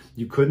in.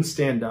 You couldn't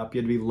stand up.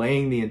 You had to be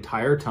laying the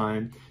entire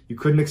time. You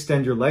couldn't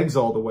extend your legs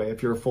all the way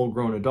if you're a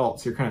full-grown adult.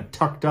 So you're kind of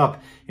tucked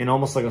up in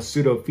almost like a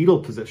pseudo-fetal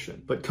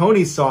position. But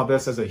Conies saw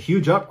this as a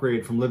huge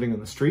upgrade from living on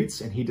the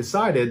streets, and he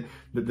decided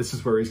that this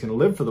is where he's going to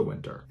live for the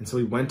winter. And so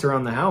he went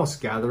around the house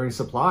gathering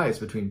supplies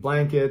between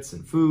blankets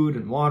and food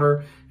and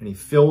water, and he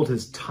filled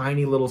his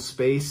tiny little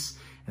space.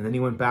 And then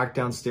he went back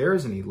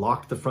downstairs and he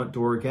locked the front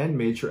door again,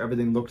 made sure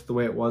everything looked the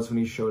way it was when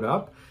he showed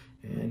up.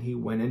 And he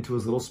went into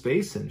his little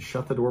space and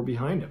shut the door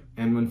behind him.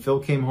 And when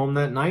Phil came home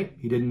that night,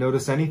 he didn't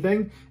notice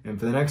anything. And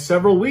for the next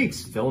several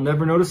weeks, Phil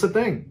never noticed a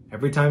thing.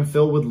 Every time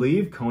Phil would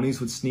leave, Conies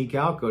would sneak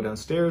out, go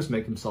downstairs,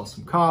 make himself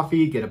some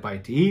coffee, get a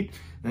bite to eat,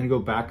 then go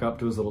back up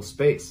to his little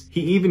space.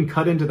 He even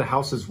cut into the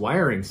house's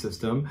wiring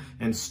system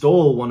and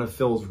stole one of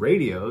Phil's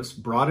radios,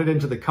 brought it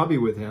into the cubby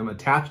with him,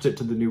 attached it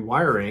to the new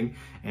wiring,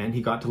 and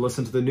he got to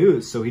listen to the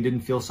news so he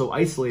didn't feel so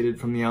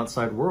isolated from the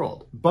outside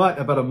world. But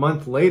about a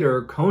month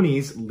later,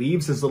 Conies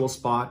leaves his little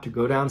spot to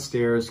go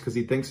downstairs because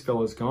he thinks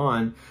Phil is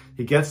gone.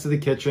 He gets to the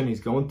kitchen,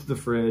 he's going to the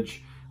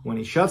fridge. When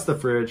he shuts the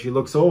fridge, he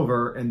looks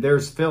over and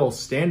there's Phil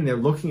standing there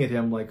looking at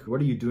him like, "What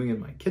are you doing in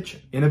my kitchen?"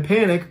 In a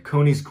panic,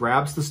 Conies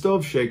grabs the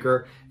stove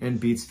shaker and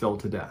beats Phil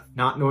to death.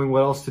 Not knowing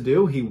what else to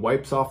do, he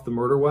wipes off the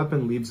murder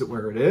weapon, leaves it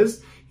where it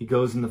is. He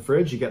goes in the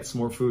fridge, he gets some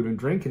more food and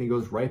drink, and he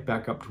goes right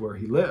back up to where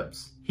he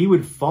lives. He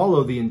would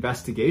follow the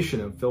investigation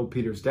of Phil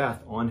Peters'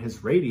 death on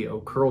his radio,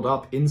 curled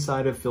up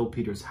inside of Phil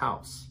Peters'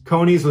 house.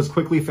 Conies was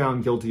quickly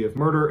found guilty of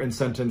murder and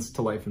sentenced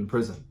to life in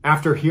prison.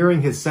 After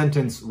hearing his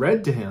sentence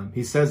read to him,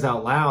 he says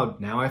out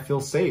loud, "Now I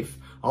feel safe.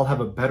 I'll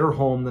have a better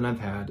home than I've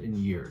had in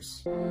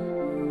years."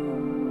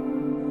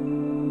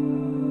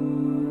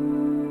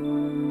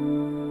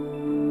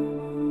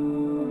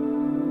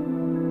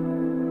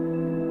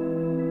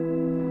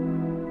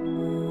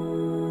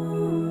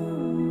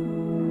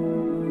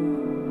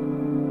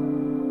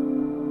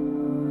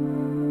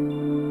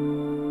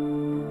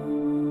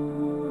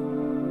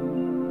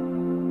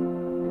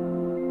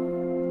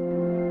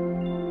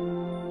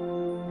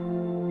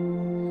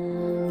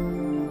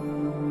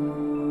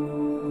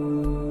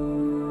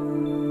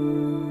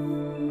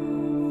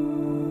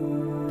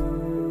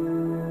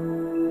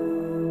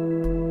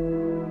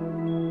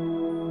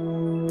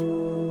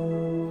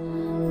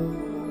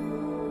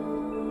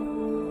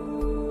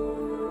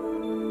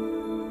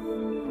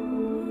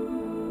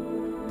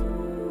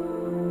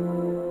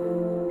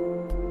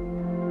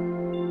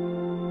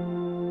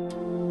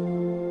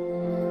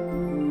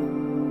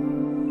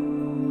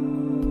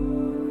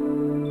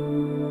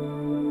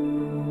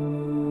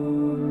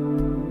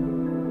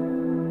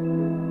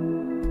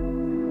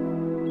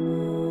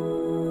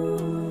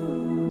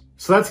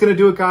 So that's going to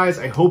do it, guys.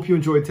 I hope you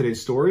enjoyed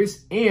today's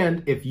stories.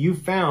 And if you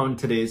found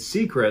today's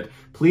secret,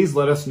 please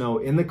let us know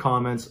in the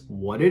comments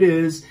what it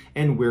is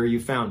and where you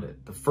found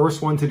it. The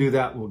first one to do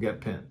that will get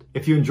pinned.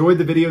 If you enjoyed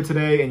the video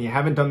today and you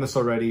haven't done this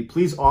already,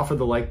 please offer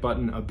the like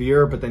button a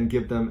beer, but then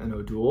give them an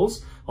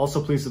O'Doul's.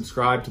 Also, please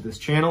subscribe to this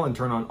channel and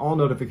turn on all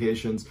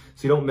notifications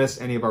so you don't miss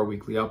any of our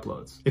weekly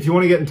uploads. If you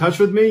want to get in touch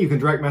with me, you can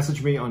direct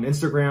message me on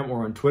Instagram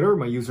or on Twitter.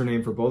 My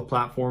username for both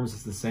platforms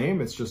is the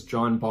same. It's just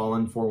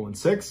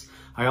JohnBallen416.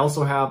 I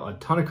also have a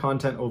ton of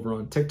content over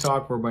on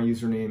TikTok where my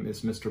username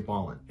is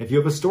MrBallen. If you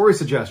have a story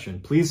suggestion,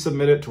 please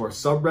submit it to our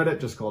subreddit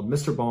just called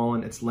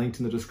MrBallen. It's linked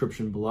in the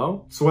description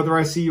below. So whether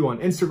I see you on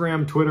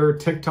Instagram, Twitter,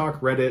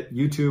 TikTok, Reddit,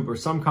 YouTube, or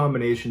some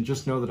combination,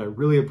 just know that I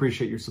really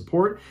appreciate your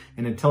support.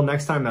 And until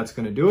next time, that's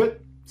going to do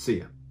it. See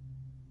ya.